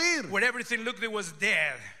iba a morir, where everything looked it was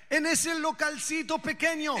dead, en ese localcito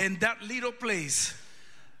pequeño, in that little place,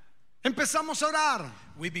 empezamos a orar.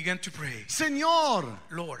 we began to pray. Señor,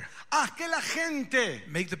 Lord, haz que la gente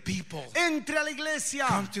make the people entre a la iglesia,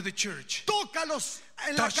 come to the church, tócalos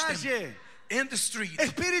en la touch them calle. in the street.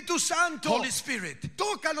 Espíritu Santo, Holy Spirit,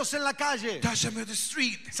 tócalos en la calle. touch them in the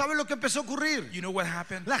street. ¿Sabe lo que empezó a ocurrir? You know what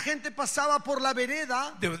happened? La gente pasaba por la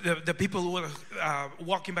vereda The people who were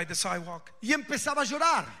walking by the sidewalk, y empezaba a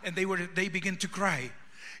llorar. and they began to cry,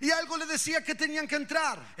 Y algo le decía que tenían que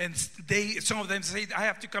entrar. and some of them said, I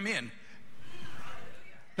have to come in.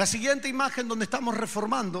 La siguiente imagen donde estamos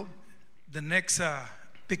reformando, The next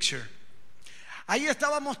picture, Ahí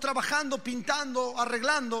estábamos trabajando, pintando,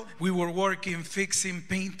 arreglando. We were working, fixing,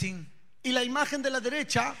 painting. Y la imagen de la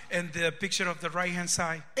derecha And the picture of the right hand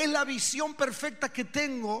side es la visión perfecta que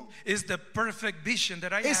tengo is the perfect vision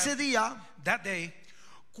that I ese had día that day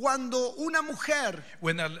cuando una mujer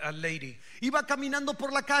when a lady iba caminando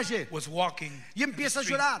por la calle was walking y empieza a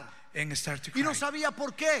llorar and started to y no cry sabía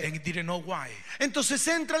por qué. and didn't know why. Entonces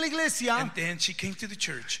entra a la iglesia And then she came to the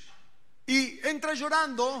church y entra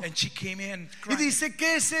llorando and she came in y crying. dice,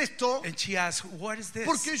 ¿qué es esto? And she asked, what is this?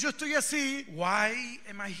 ¿Por qué yo estoy así? Why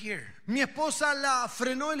am I here? Mi esposa la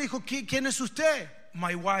frenó y le dijo, ¿quién es usted?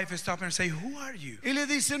 My wife stopped and said, who are you? Y le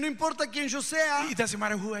dice, no importa quién yo sea, It doesn't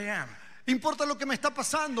matter who I am. importa lo que me está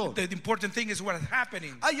pasando. The important thing is what is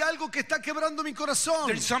happening. Hay algo que está quebrando mi corazón.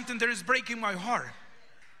 There's something that is breaking my heart.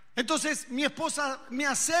 Entonces mi esposa me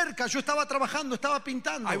acerca, yo estaba trabajando, estaba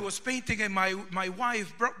pintando. I was painting and my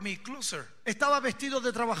wife brought me closer. Estaba vestido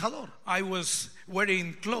de trabajador. I was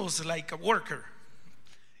wearing clothes like a worker.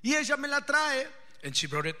 Y ella me la trae. And she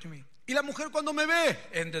brought it to me. Y la mujer cuando me ve,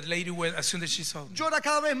 And the lady, as soon as she saw me, llora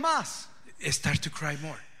cada vez más. started to cry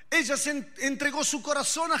more. Ella se entregó su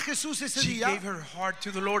corazón a Jesús ese She día. gave her heart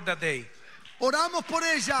to the Lord that day. Oramos por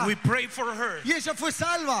ella. We prayed for her. Y ella fue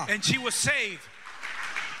salva. And she was saved.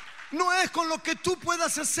 No es con lo que tú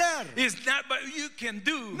puedas hacer. It's not what you can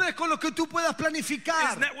do. No es con lo que tú puedas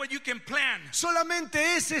planificar. It's not what you can plan. Solamente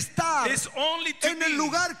es estar It's only to en el be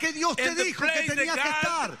lugar que Dios te in the dijo que place tenías that que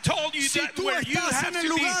God estar. told you Si that tú where you estás have en el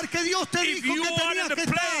to be. lugar que Dios te If dijo you que are in tenías the que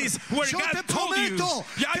place estar, where yo te God told you, prometo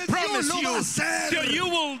I que Dios promise lo va a you hacer. that you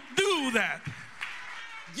will do that.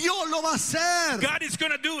 Dios lo va a hacer. God is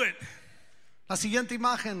going to do it. La siguiente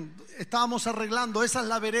imagen, estábamos arreglando, esa es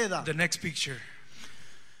la vereda. The next picture.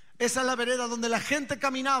 Esa es la vereda donde la gente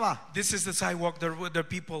caminaba This is the sidewalk where the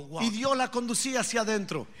people walk. y Dios la conducía hacia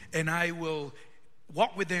adentro. And I will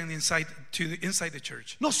walk with them inside the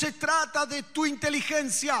church. No se trata de tu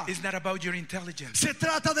inteligencia, It's not about your intelligence. se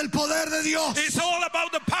trata del poder de Dios. It's all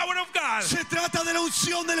about the power of God. Se trata de la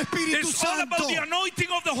unción del Espíritu It's all Santo. about the anointing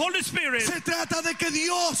of the Holy Spirit. Se trata de que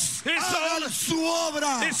Dios It's haga all- su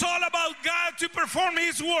obra. It's all about God to perform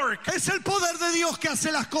His work. Es el poder de Dios que hace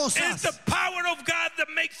las It's cosas. the power of God that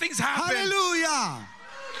makes things happen. Aleluya.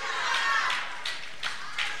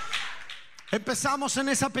 Empezamos en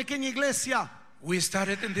esa pequeña iglesia We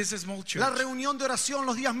started in this small church. la reunión de oración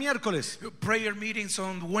los días miércoles. Prayer meetings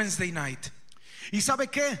on Wednesday night. ¿Y sabe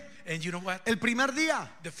qué? And you know what? El primer día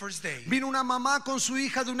The first day, vino una mamá con su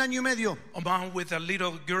hija de 1 año y medio. a mom with a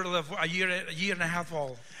little girl of a year and a half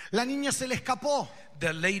old. La niña se le escapó,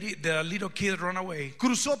 The little kid ran away.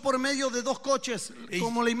 cruzó por medio de 2 coches,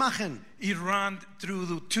 como la imagen. He ran through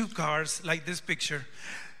the 2 cars like this picture.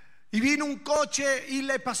 Y vino un coche y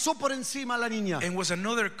le pasó por encima a la niña. And was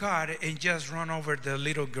another car and just ran over the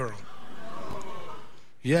little girl.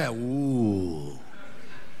 Yeah,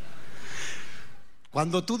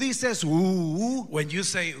 Cuando tú dices When you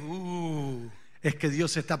say, ooh, es que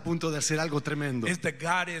Dios está a punto de hacer algo tremendo. it's that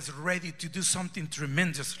God is ready to do something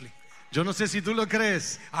tremendously. Yo no sé si tú lo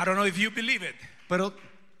crees, I don't know if you believe it. pero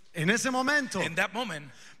en ese momento In that moment,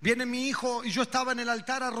 viene mi hijo y yo estaba en el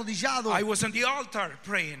altar arrodillado. I was on the altar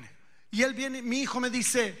praying. Y él viene, mi hijo me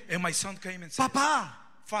dice, And my son came and said, papá,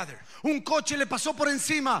 Father, un coche le pasó por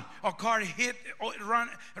encima, a car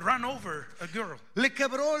ran over a girl. le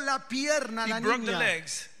quebró la pierna a He la broke the niña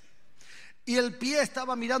legs y el pie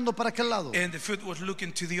estaba mirando para aquel lado. and the foot was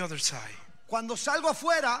looking to the other side. Cuando salgo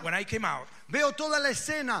afuera, When I came out, veo toda la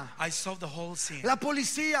escena, I saw the whole scene. la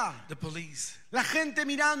policía, The police, la gente the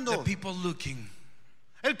mirando, people looking,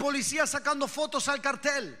 el policía sacando fotos al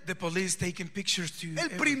cartel. the police taking pictures to El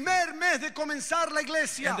everything. primer mes de comenzar la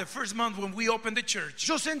iglesia, And the first month when we opened the church,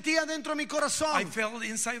 yo sentía dentro de mi I corazón, felt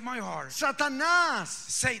inside my heart, Satanás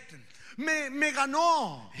Satan, me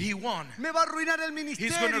ganó, he won. me va a arruinar el He's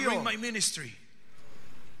going to ministerio. ruin my ministry.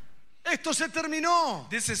 Esto se terminó,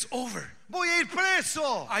 This is over. voy a ir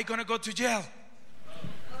preso. I'm going to go to jail.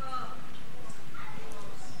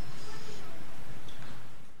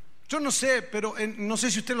 Yo no sé, pero no sé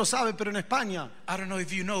si usted lo sabe, pero en España I don't know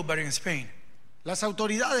if you know, but in Spain, las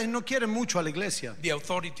autoridades no quieren mucho a la iglesia. the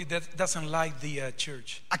authority that doesn't like the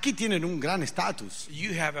church. Aquí tienen un gran estatus.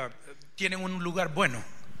 Tienen un lugar bueno.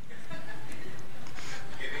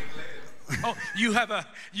 Oh, you have a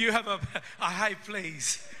high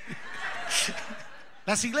place.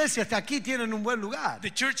 Las iglesias de aquí tienen un buen lugar, The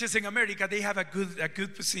churches in America, they have a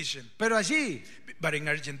good position, pero allí but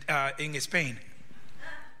in Spain,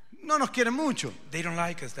 no nos quieren mucho, they don't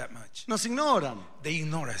like us that much. nos ignoran. They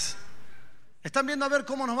ignore us. Están viendo a ver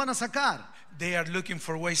cómo nos van a sacar. They are looking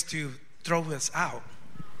for ways to throw us out.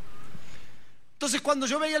 Entonces cuando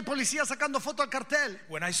yo veía al policía sacando foto al cartel,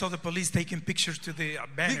 When I saw the police taking pictures to the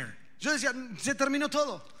banner, yo decía, se terminó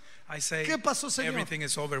todo. I say, ¿Qué pasó, Señor? everything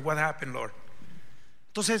is over. What happened, Lord?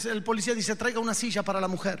 Entonces el policía dice, traiga una silla para la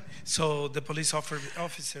mujer. So the police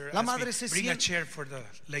officer La asked madre me, se bring a sienta- chair for the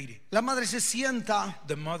lady. La madre se sienta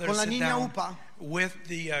The mother con la sat niña down upa with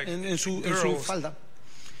the en su girls, falda.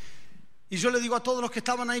 Y yo le digo a todos los que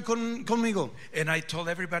estaban ahí conmigo, and I told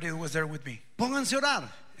everybody who was there with me, pónganse a orar.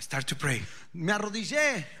 start to pray. Me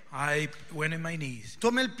arrodillé, I went in my knees.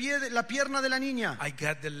 tomé la pierna de la niña. I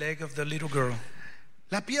got the leg of the little girl.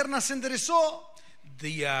 La pierna se enderezó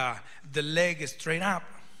The leg is straight up,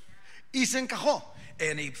 y se encajó.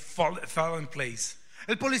 and it fell in place.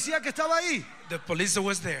 El policía que estaba ahí The police that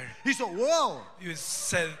was there, hizo, wow. he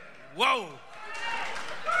said, "Whoa!"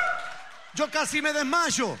 Yo casi me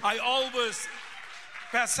desmayo. I always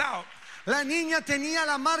pass out. La niña tenía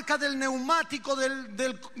la marca del neumático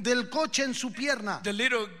del coche en su pierna. The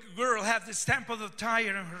little girl had the stamp of the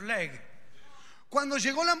tire on her leg. Cuando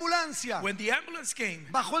llegó la ambulancia, When the ambulance came,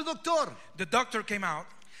 bajó el doctor, the doctor came out.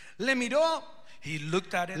 le miró, He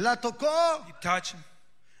looked at it, la tocó, he touched,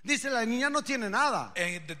 dice, la niña no tiene nada,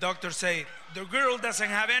 and the doctor said, "The girl doesn't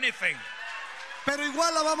have anything." pero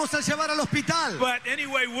igual la vamos a llevar al hospital. But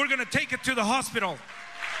anyway, we're going to take it to the hospital.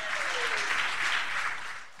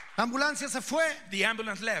 La ambulancia se fue The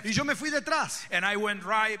ambulance left, y yo me fui detrás. and I went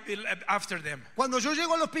right after them. Cuando yo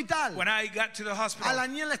llego al hospital, When I got to the a hospital, la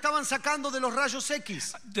niña le estaban sacando de los rayos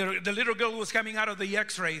X. the little girl was coming out of the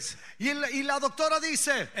x-rays, Y la doctora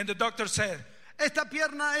dice, and the doctor said, esta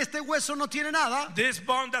pierna, este hueso no tiene nada, "This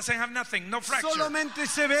bone doesn't have nothing, no fracture. solamente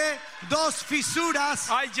se ve dos fisuras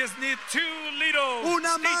I just need two little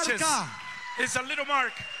Una stitches." marca. It's a little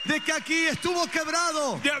mark. de que aquí estuvo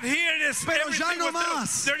quebrado. That here it is. Pero ya Everything no was there.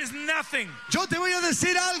 más. There is nothing. Yo te voy a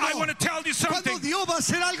decir I want algo. to tell you something. Cuando Dios va a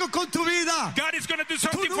hacer algo con tu vida, God is going to do tú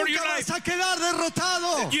something for your nunca life. vas a quedar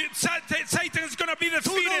derrotado. Satan is going to be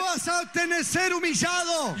Tú no defeated. vas a tener ser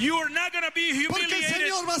humillado. You are not going to be Porque el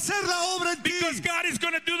humiliated, Señor va a hacer la obra en ti. because God is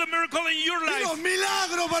going to do the miracle in your Y los life.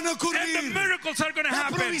 milagros van a And the ocurrir. miracles are going to La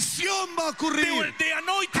happen. provisión va a ocurrir. The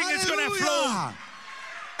anointing is going to flow. Aleluya.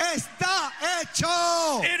 Está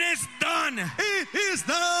hecho. It is done. It is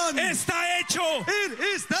done. Está hecho. It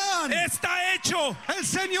is done. Está hecho. El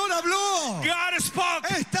Señor habló. God spoke.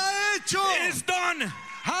 Está hecho. It is done.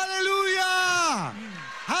 Aleluya.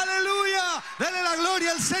 Aleluya. Dele la gloria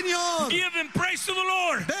al Señor. Give him praise to the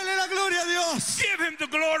Lord. Dele la gloria a Dios. Give him the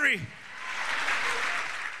glory.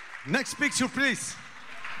 Next picture, please.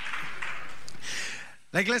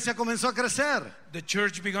 La iglesia comenzó a crecer The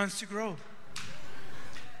church begins to grow.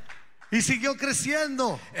 y siguió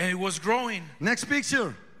creciendo. And it was growing. Next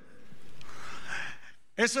picture.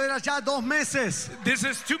 Eso era ya 2 meses. This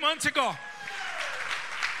is 2 months ago.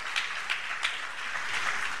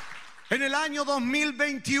 En el año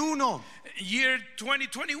 2021, Year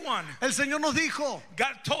 2021. el Señor nos dijo,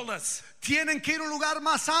 God told us, tienen que ir a un lugar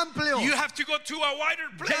más amplio. you have to go to a wider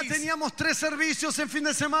Ya place. teníamos 3 servicios en fin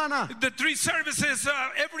de semana. The 3 services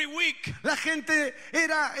every week. La gente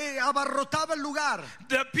abarrotaba el lugar.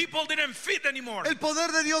 The people didn't fit anymore. El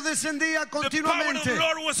poder de Dios descendía The power of continuamente. the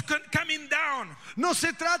Lord was coming down. No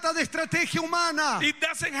se trata de estrategia humana. It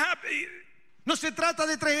doesn't happen. No se trata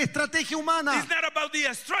de estrategia humana. It's not about the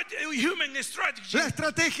human strategy. La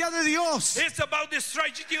estrategia de Dios. It's about the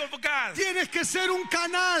strategy of God. Tienes que ser un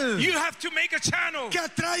canal You have to make a channel que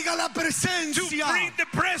atraiga la to presencia. bring the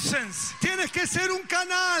presence. Tienes que ser un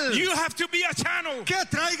canal You have to be a channel que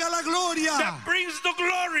atraiga la gloria. that brings the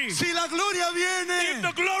glory. Si la gloria If viene,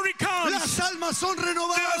 the glory comes, las almas son the souls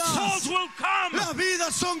renovadas. will come. Las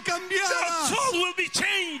vidas son The cambiadas. soul will be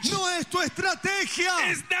changed. No es tu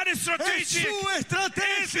estrategia, It's not a es strategic. su It's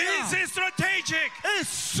estrategia, strategic. es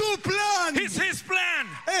su plan. It's his plan.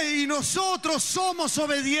 Y nosotros somos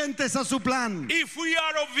obedientes a su plan. If we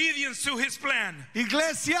are obedient to his plan,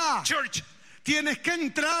 Iglesia, church, tienes que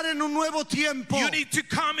entrar en un nuevo tiempo. you need to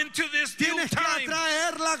come into this new Tienes que time.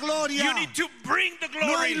 atraer la gloria. You need to bring the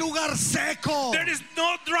No hay glory. lugar seco. There is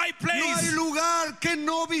no dry No hay place. lugar que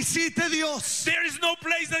no visite Dios. There is no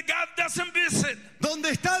place that God doesn't visit.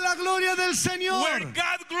 Donde está la gloria del Where Señor,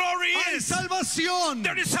 God's glory hay is, salvación,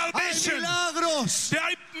 there is hay salvation. milagros, there are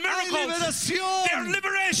hay miracles. There are liberación.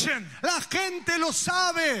 liberation. La gente lo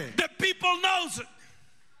sabe. The people knows.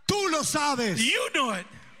 Tú lo sabes. You know it.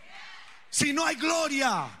 Si no hay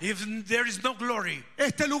gloria, If there is no glory,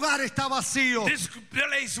 este lugar está vacío, this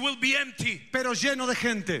place will be empty, pero lleno de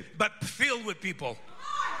gente. but filled with people.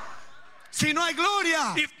 Si no hay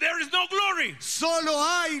gloria, If there is no glory, solo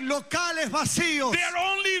hay locales vacíos, there are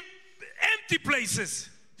only empty places,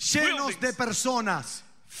 llenos de buildings, personas.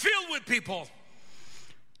 filled with people.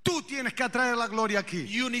 Tú tienes que atraer la gloria aquí.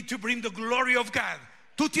 You need to bring the glory of God.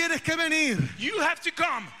 Tú tienes que venir You have to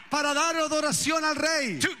come para dar adoración al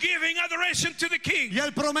Rey. to giving adoration to the King. Y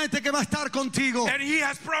Él promete que va a estar contigo. And He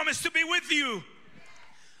has promised to be with you.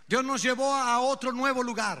 Dios nos llevó a otro nuevo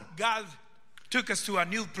lugar. God took us to a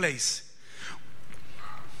new place.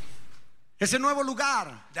 Ese nuevo lugar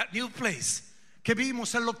That new place, que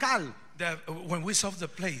vimos, el local, when we saw the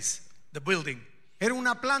place, the building, era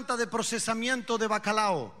una planta de procesamiento de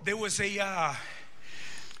bacalao. there was a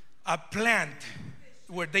plant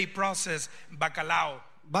where they process bacalao.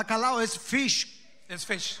 Bacalao es fish, It's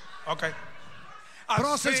fish. Okay.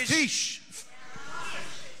 processed fish.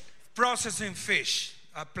 Processing fish.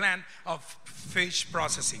 A plant of fish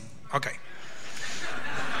processing. Okay.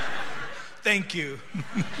 Thank you.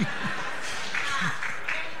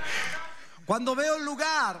 Cuando veo el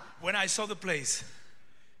lugar, When I saw the place,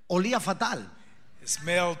 olía fatal. it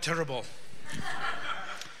smelled terrible.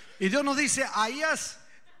 Y Dios nos dice, ahí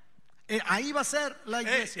va a ser la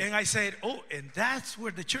iglesia. And I said, oh, and that's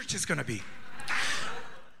where the church is going to be.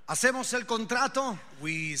 Hacemos el contrato,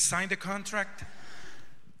 We signed the contract.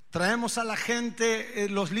 traemos a la gente,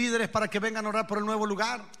 los líderes para que vengan a orar por el nuevo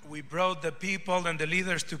lugar. We brought the people and the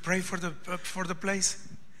leaders to pray for the place.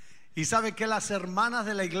 Y sabe que las hermanas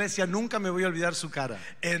de la iglesia, nunca me voy a olvidar su cara.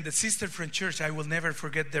 And the sister from church, I will never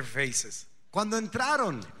forget their faces. Cuando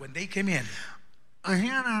entraron, When they came in,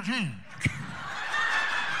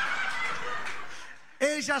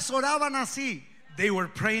 ellas oraban así. they were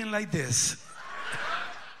praying like this.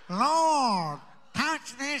 Lord,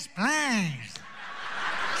 touch this place.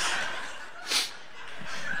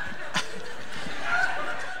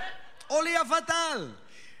 Olía fatal.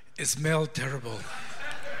 It smelled terrible.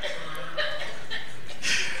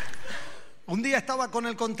 Un día estaba con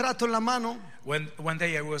el contrato en la mano, One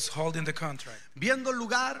day I was holding the contract, viendo el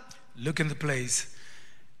lugar, looking the place,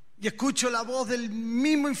 y escucho la voz del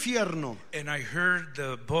mismo infierno and I heard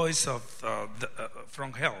the voice of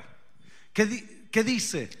from hell que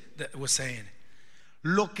dice, that was saying,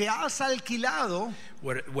 lo que has alquilado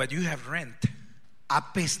what you have rent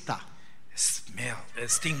apesta. it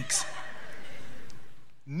stinks.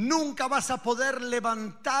 Nunca vas a poder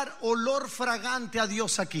levantar olor fragante a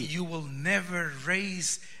Dios aquí. You will never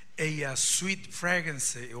raise a sweet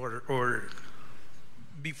fragrance or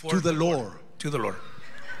before To the Lord. To the Lord.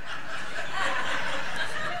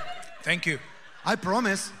 Thank you. I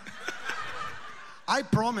promise. I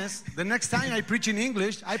promise. The next time I preach in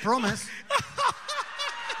English, I promise.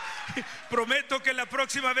 Prometo que la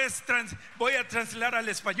próxima vez voy a trasladar al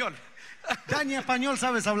español. Ya ni español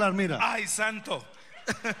sabes hablar, mira. Ay, santo.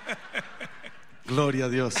 Gloria a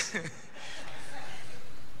Dios.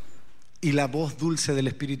 Y la voz dulce del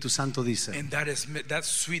Espíritu Santo dice, And that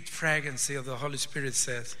sweet fragrance of the Holy Spirit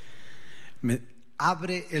says,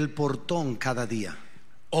 abre el portón cada día.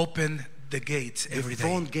 open the gates The every day.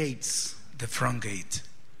 front gates. The front gate.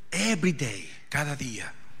 Every day. Cada día.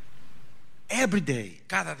 Every day.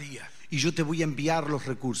 Cada día. Y yo te voy a enviar los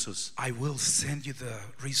recursos. I will send you the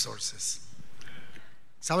resources.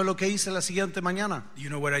 ¿Sabe lo que hice la siguiente mañana? You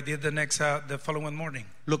know what I did the following morning?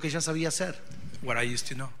 Lo que ya sabía hacer. What I used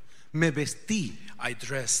to know. Me vestí I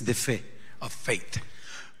dressed de fe. of faith.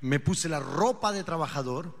 Me puse la ropa de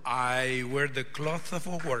trabajador. I wear the cloth of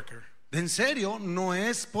a worker. En serio, no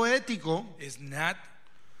es poético. It's not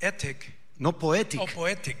ethic No poético. or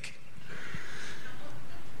poetic.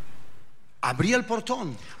 Abrí el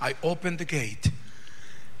portón I opened the gate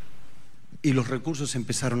y los recursos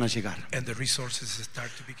empezaron a llegar. and the resources start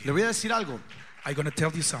to begin. Le voy a decir algo. I'm going to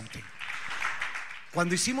tell you something.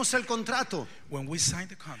 Cuando hicimos el contrato When we signed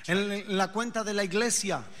the contract, en la cuenta de la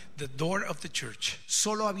iglesia, the door of the church,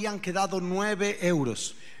 solo habían quedado 9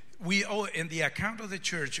 euros. we owe in the account of the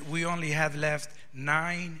church, we only have left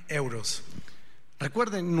 9 euros.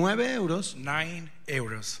 Recuerden, 9 euros. 9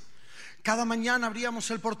 euros. Cada mañana abríamos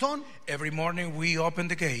el portón Every morning we open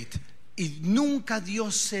the gate, y nunca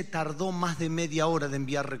Dios se tardó más de media hora de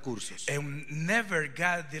enviar recursos. and never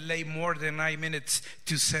God delayed more than 9 minutes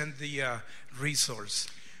to send the resource.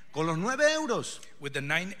 Con los 9 euros With the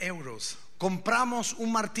 9 euros, compramos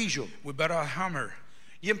un martillo we bought a hammer,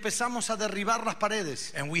 y empezamos a derribar las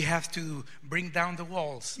paredes and we have to bring down the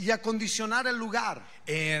walls y acondicionar el lugar.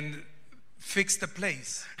 and fix the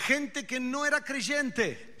place. Gente que no era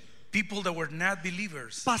creyente People that were not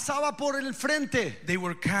believers, pasaba por el frente they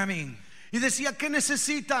were coming y decía, ¿qué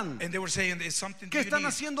necesitan? and they were saying, "There's something ¿Qué you están need.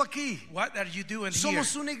 haciendo aquí? What are you doing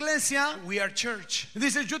Somos here? una iglesia. We are church."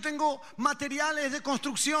 Dice, yo tengo materiales de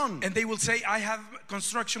construcción. And they will say, "I have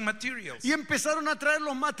construction materials." Y empezaron a traer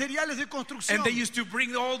los materiales de construcción. And they used to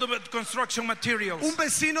bring all the construction materials. Un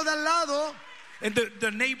vecino de al lado And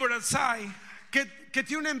the neighbor outside, que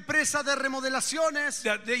tiene una empresa de remodelaciones,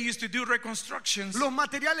 that they used to do reconstructions, los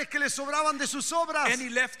materiales que les sobraban de sus obras, any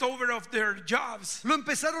leftover of their jobs, lo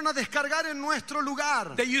empezaron a descargar en nuestro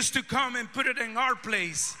lugar. they used to come and put it in our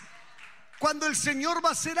place. Cuando el Señor va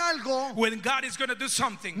a hacer algo, When God is going to do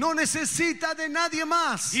something, no necesita de nadie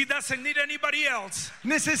más. He doesn't need anybody else.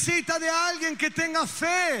 Necesita de alguien que tenga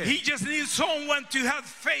fe. He just needs someone to have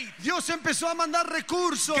faith. Dios empezó a mandar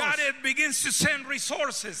recursos. God begins to send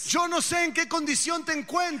resources. Yo no sé en qué condición te I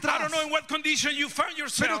encuentras, don't know in what condition you find pero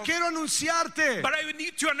yourself, quiero anunciarte. but I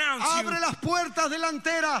need to announce Abre you. las puertas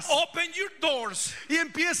delanteras Open your doors y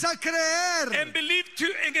empieza a creer, and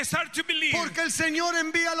start to believe. porque el Señor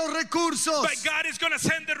envía los recursos. But God is going to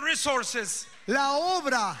send the resources. La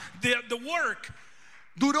obra The work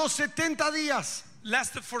duró 70 días.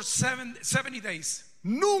 lasted for 70 days.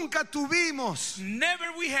 Nunca tuvimos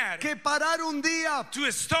Never we had que parar un día to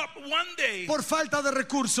stop one day por falta de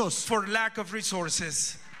recursos. for lack of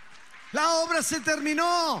resources. La obra se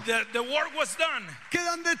terminó. The work was done.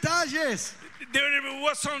 Quedan detalles, There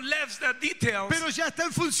was some left details, pero ya está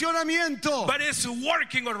en funcionamiento. but it's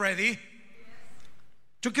working already.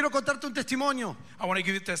 Yo quiero contarte un testimonio. I want to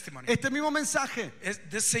give you testimony. Este mismo mensaje It's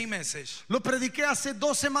the same message. lo prediqué hace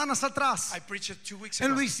 2 semanas atrás I preached it 2 weeks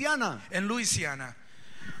en ago Luisiana. in Louisiana.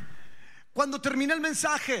 Cuando terminé el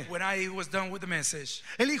mensaje, When I was done with the message,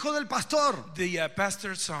 el hijo del pastor the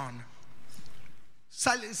pastor's son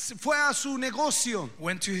fue a su negocio.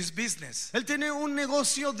 went to his business. Él tiene un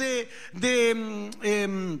negocio de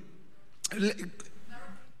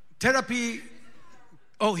therapy,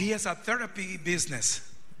 Oh, he has a therapy business.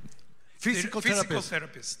 physical Physical therapist.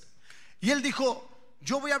 therapist. Y él dijo,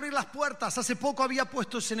 yo voy a abrir las puertas. Hace poco había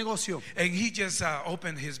puesto ese negocio. And he just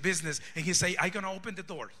opened his business and he said, I'm going to open the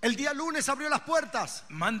door. El día lunes abrió las puertas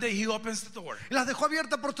Monday he opens the door. y las dejó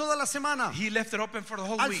abiertas por toda la semana. He left it open for the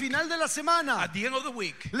whole Al week. final de la semana At the end of the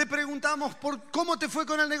week, le preguntamos por cómo te fue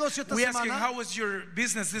con el negocio esta we asked him, semana. how was your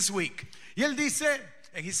business this week? Y él dice,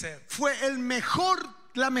 And he said, fue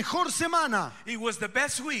la mejor semana it was the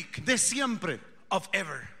best week de siempre. of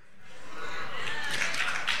ever.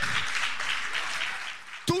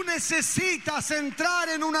 Tú necesitas entrar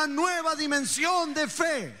en una nueva dimensión de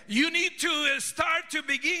fe. You need to start to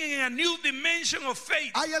begin in a new dimension of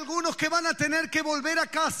faith. Hay algunos que van a tener que volver a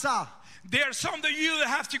casa There are some of you that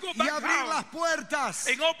have to go y back abrir out las puertas,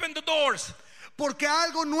 and open the doors porque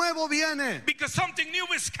algo nuevo viene. because something new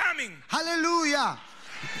is coming. Aleluya.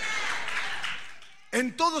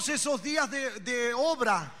 En todos esos días de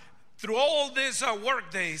obra, Through all these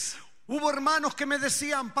work days, hubo hermanos que me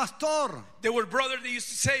decían, pastor, there were brothers that used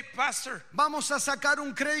to say, Pastor, vamos a sacar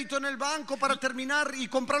un crédito en el banco para terminar y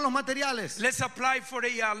comprar los materiales. let's apply for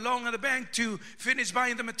a loan at the bank to finish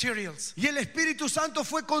buying the materials. Y el Espíritu Santo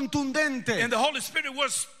fue contundente. And the Holy Spirit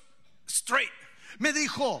was straight. Me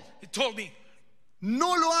dijo, He told me,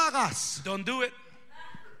 no lo hagas, don't do it,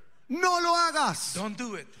 no lo hagas, don't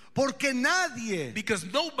do it. porque nadie Because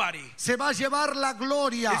nobody se va a llevar la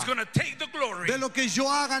gloria is going to take the glory de lo que yo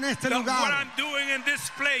haga en este of what lugar. I'm doing in this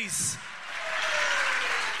place.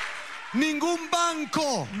 Ningún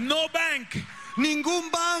banco, No bank,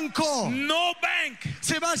 ningún banco no bank.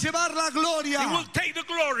 se va a llevar la It gloria. will take the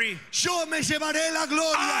glory. Yo me llevaré la I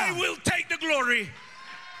gloria. will take the glory.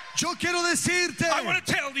 Yo quiero decirte, I want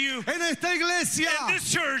to tell you, en esta iglesia, in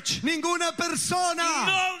this church, ninguna persona,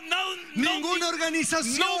 ninguna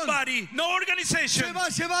organización nobody, no se organization va a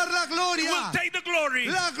llevar la will gloria. take the glory.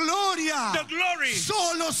 La gloria The glory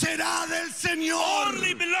solo será del Señor.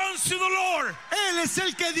 only belongs to the Lord. Él es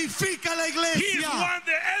el que edifica la He is iglesia. the one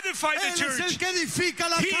that edified Él the es el church. que edifica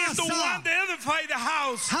la He is the one casa. that edified the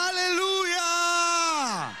house.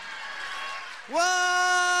 Aleluya.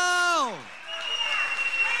 Wow.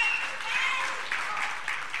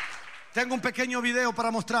 Tengo un pequeño video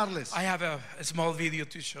para mostrarles. I have a small video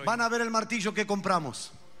to show you. Van a ver el martillo que compramos.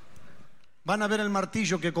 Van a ver el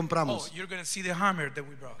martillo que Oh, compramos. you're going to see the hammer that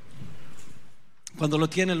we brought. Cuando lo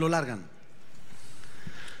tienen, lo largan.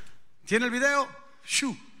 ¿Tiene el video?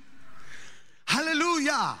 ¡Shu!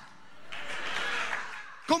 ¡Aleluya!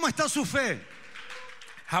 ¿Cómo está su fe?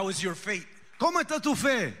 How is your faith? ¿Cómo está tu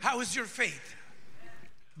fe? How is your faith?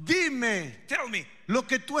 Dime Tell me lo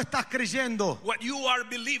que tú estás creyendo what you are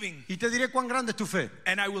believing, y te diré cuán grande es tu fe.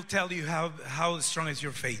 and I will tell you how strong is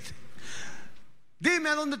your faith. Dime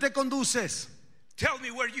a dónde te conduces. Tell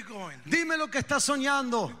me where you're going. Dime lo que estás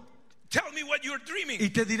soñando Tell me what you're dreaming, y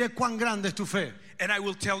te diré cuán grande es tu fe. and I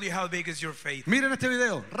will tell you how big is your faith. Miren este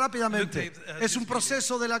video rápidamente. Look at, Es un this video.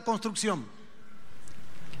 proceso de la construcción.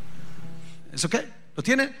 ¿Eso qué? ¿Lo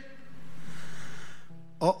tiene?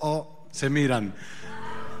 Se miran.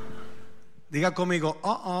 Diga conmigo,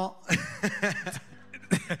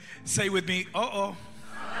 Say with me, uh-oh.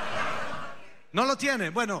 No lo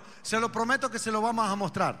tiene. Bueno, se lo prometo que se lo vamos a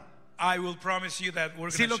mostrar. I will promise you that we're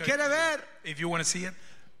Si going lo to show quiere you. ver, If you want to see it,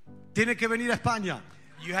 tiene que venir a España.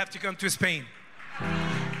 you have to come to Spain.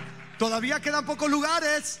 Todavía quedan pocos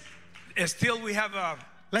lugares. Still, we have a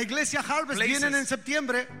La iglesia Harvest Places. vienen en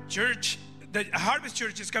septiembre. church. The Harvest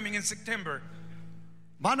Church is coming in September.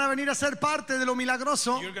 Van a venir a ser parte de lo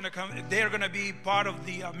milagroso. You're going to come. They're going to be part of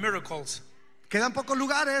the miracles. Quedan pocos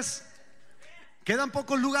lugares. Quedan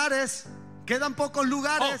pocos lugares. Quedan pocos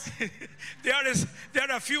lugares. There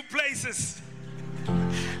are a few places.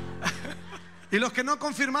 Y los que no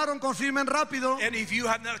confirmaron, confirmen rápido. And if you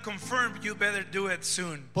have not confirmed, you better do it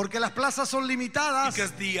soon. Porque las plazas son limitadas.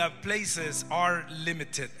 Because the places are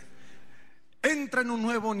limited. Entra en un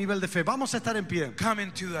nuevo nivel de fe. Vamos a estar en pie. Come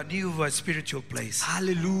into a new spiritual place.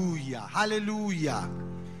 Aleluya, aleluya.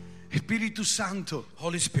 Espíritu Santo,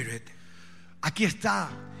 Holy Spirit, aquí está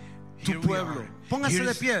tu here we pueblo. are. Póngase Here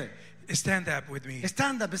de is- pie. Stand up with me.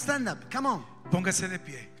 Stand up, stand up. Come on. Póngase de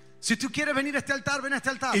pie. Si tú quieres venir a este altar, ven a este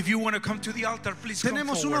altar. If you want to come to the altar, please come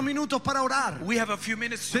Tenemos unos forward. minutos para orar. We have a few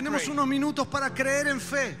minutes to Tenemos pray. unos minutos para creer en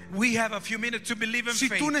fe. We have a few minutes to believe in Si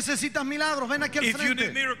faith. tú necesitas milagros, ven aquí al If you need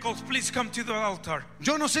frente. miracles, please come to the altar.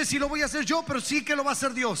 Yo no sé si lo voy a hacer yo, pero sí que lo va a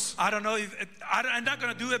hacer Dios. I don't know if I'm not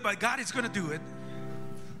going to do it, but God is going to do it.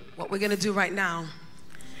 What we're going to do right now,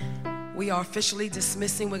 we are officially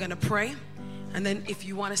dismissing. We're going to pray. And then if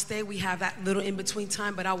you want to stay, we have that little in-between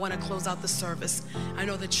time. But I want to close out the service. I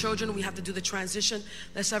know the children, we have to do the transition.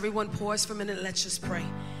 Let's everyone pause for a minute. Let's just pray.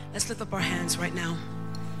 Let's lift up our hands right now.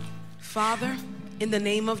 Father, in the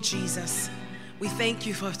name of Jesus, we thank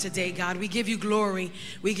you for today, God. We give you glory.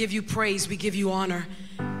 We give you praise. We give you honor.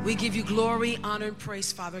 We give you glory, honor, and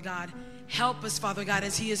praise, Father God. Help us, Father God,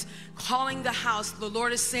 as He is calling the house. The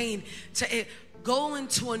Lord is saying to go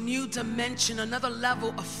into a new dimension, another level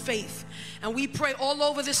of faith. And we pray all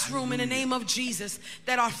over this room in the name of Jesus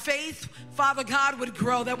that our faith, Father God, would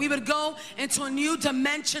grow, that we would go into a new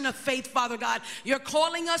dimension of faith, Father God. You're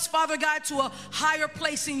calling us, Father God, to a higher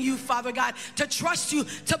place in you, Father God, to trust you,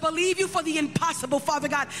 to believe you for the impossible, Father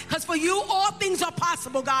God, because for you all things are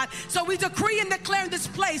possible, God. So we decree and declare in this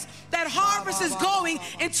place that harvest is going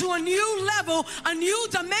into a new level, a new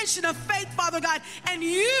dimension of faith, Father God, and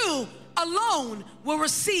you alone will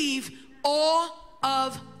receive all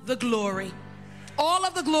of the glory. All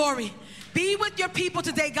of the glory. Be with your people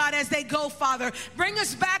today, God, as they go, Father. Bring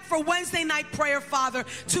us back for Wednesday night prayer, Father,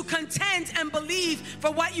 to contend and believe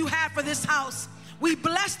for what you have for this house. We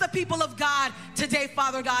bless the people of God today,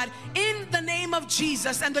 Father God, in the name of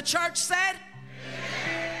Jesus. And the church said,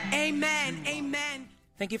 Amen. Amen.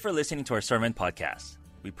 Thank you for listening to our sermon podcast.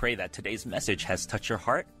 We pray that today's message has touched your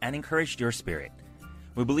heart and encouraged your spirit.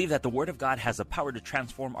 We believe that the Word of God has the power to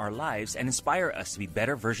transform our lives and inspire us to be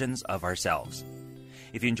better versions of ourselves.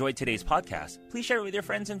 If you enjoyed today's podcast, please share it with your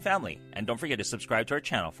friends and family. And don't forget to subscribe to our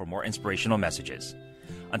channel for more inspirational messages.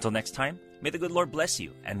 Until next time, may the good Lord bless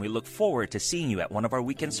you, and we look forward to seeing you at one of our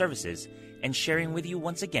weekend services and sharing with you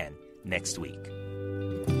once again next week.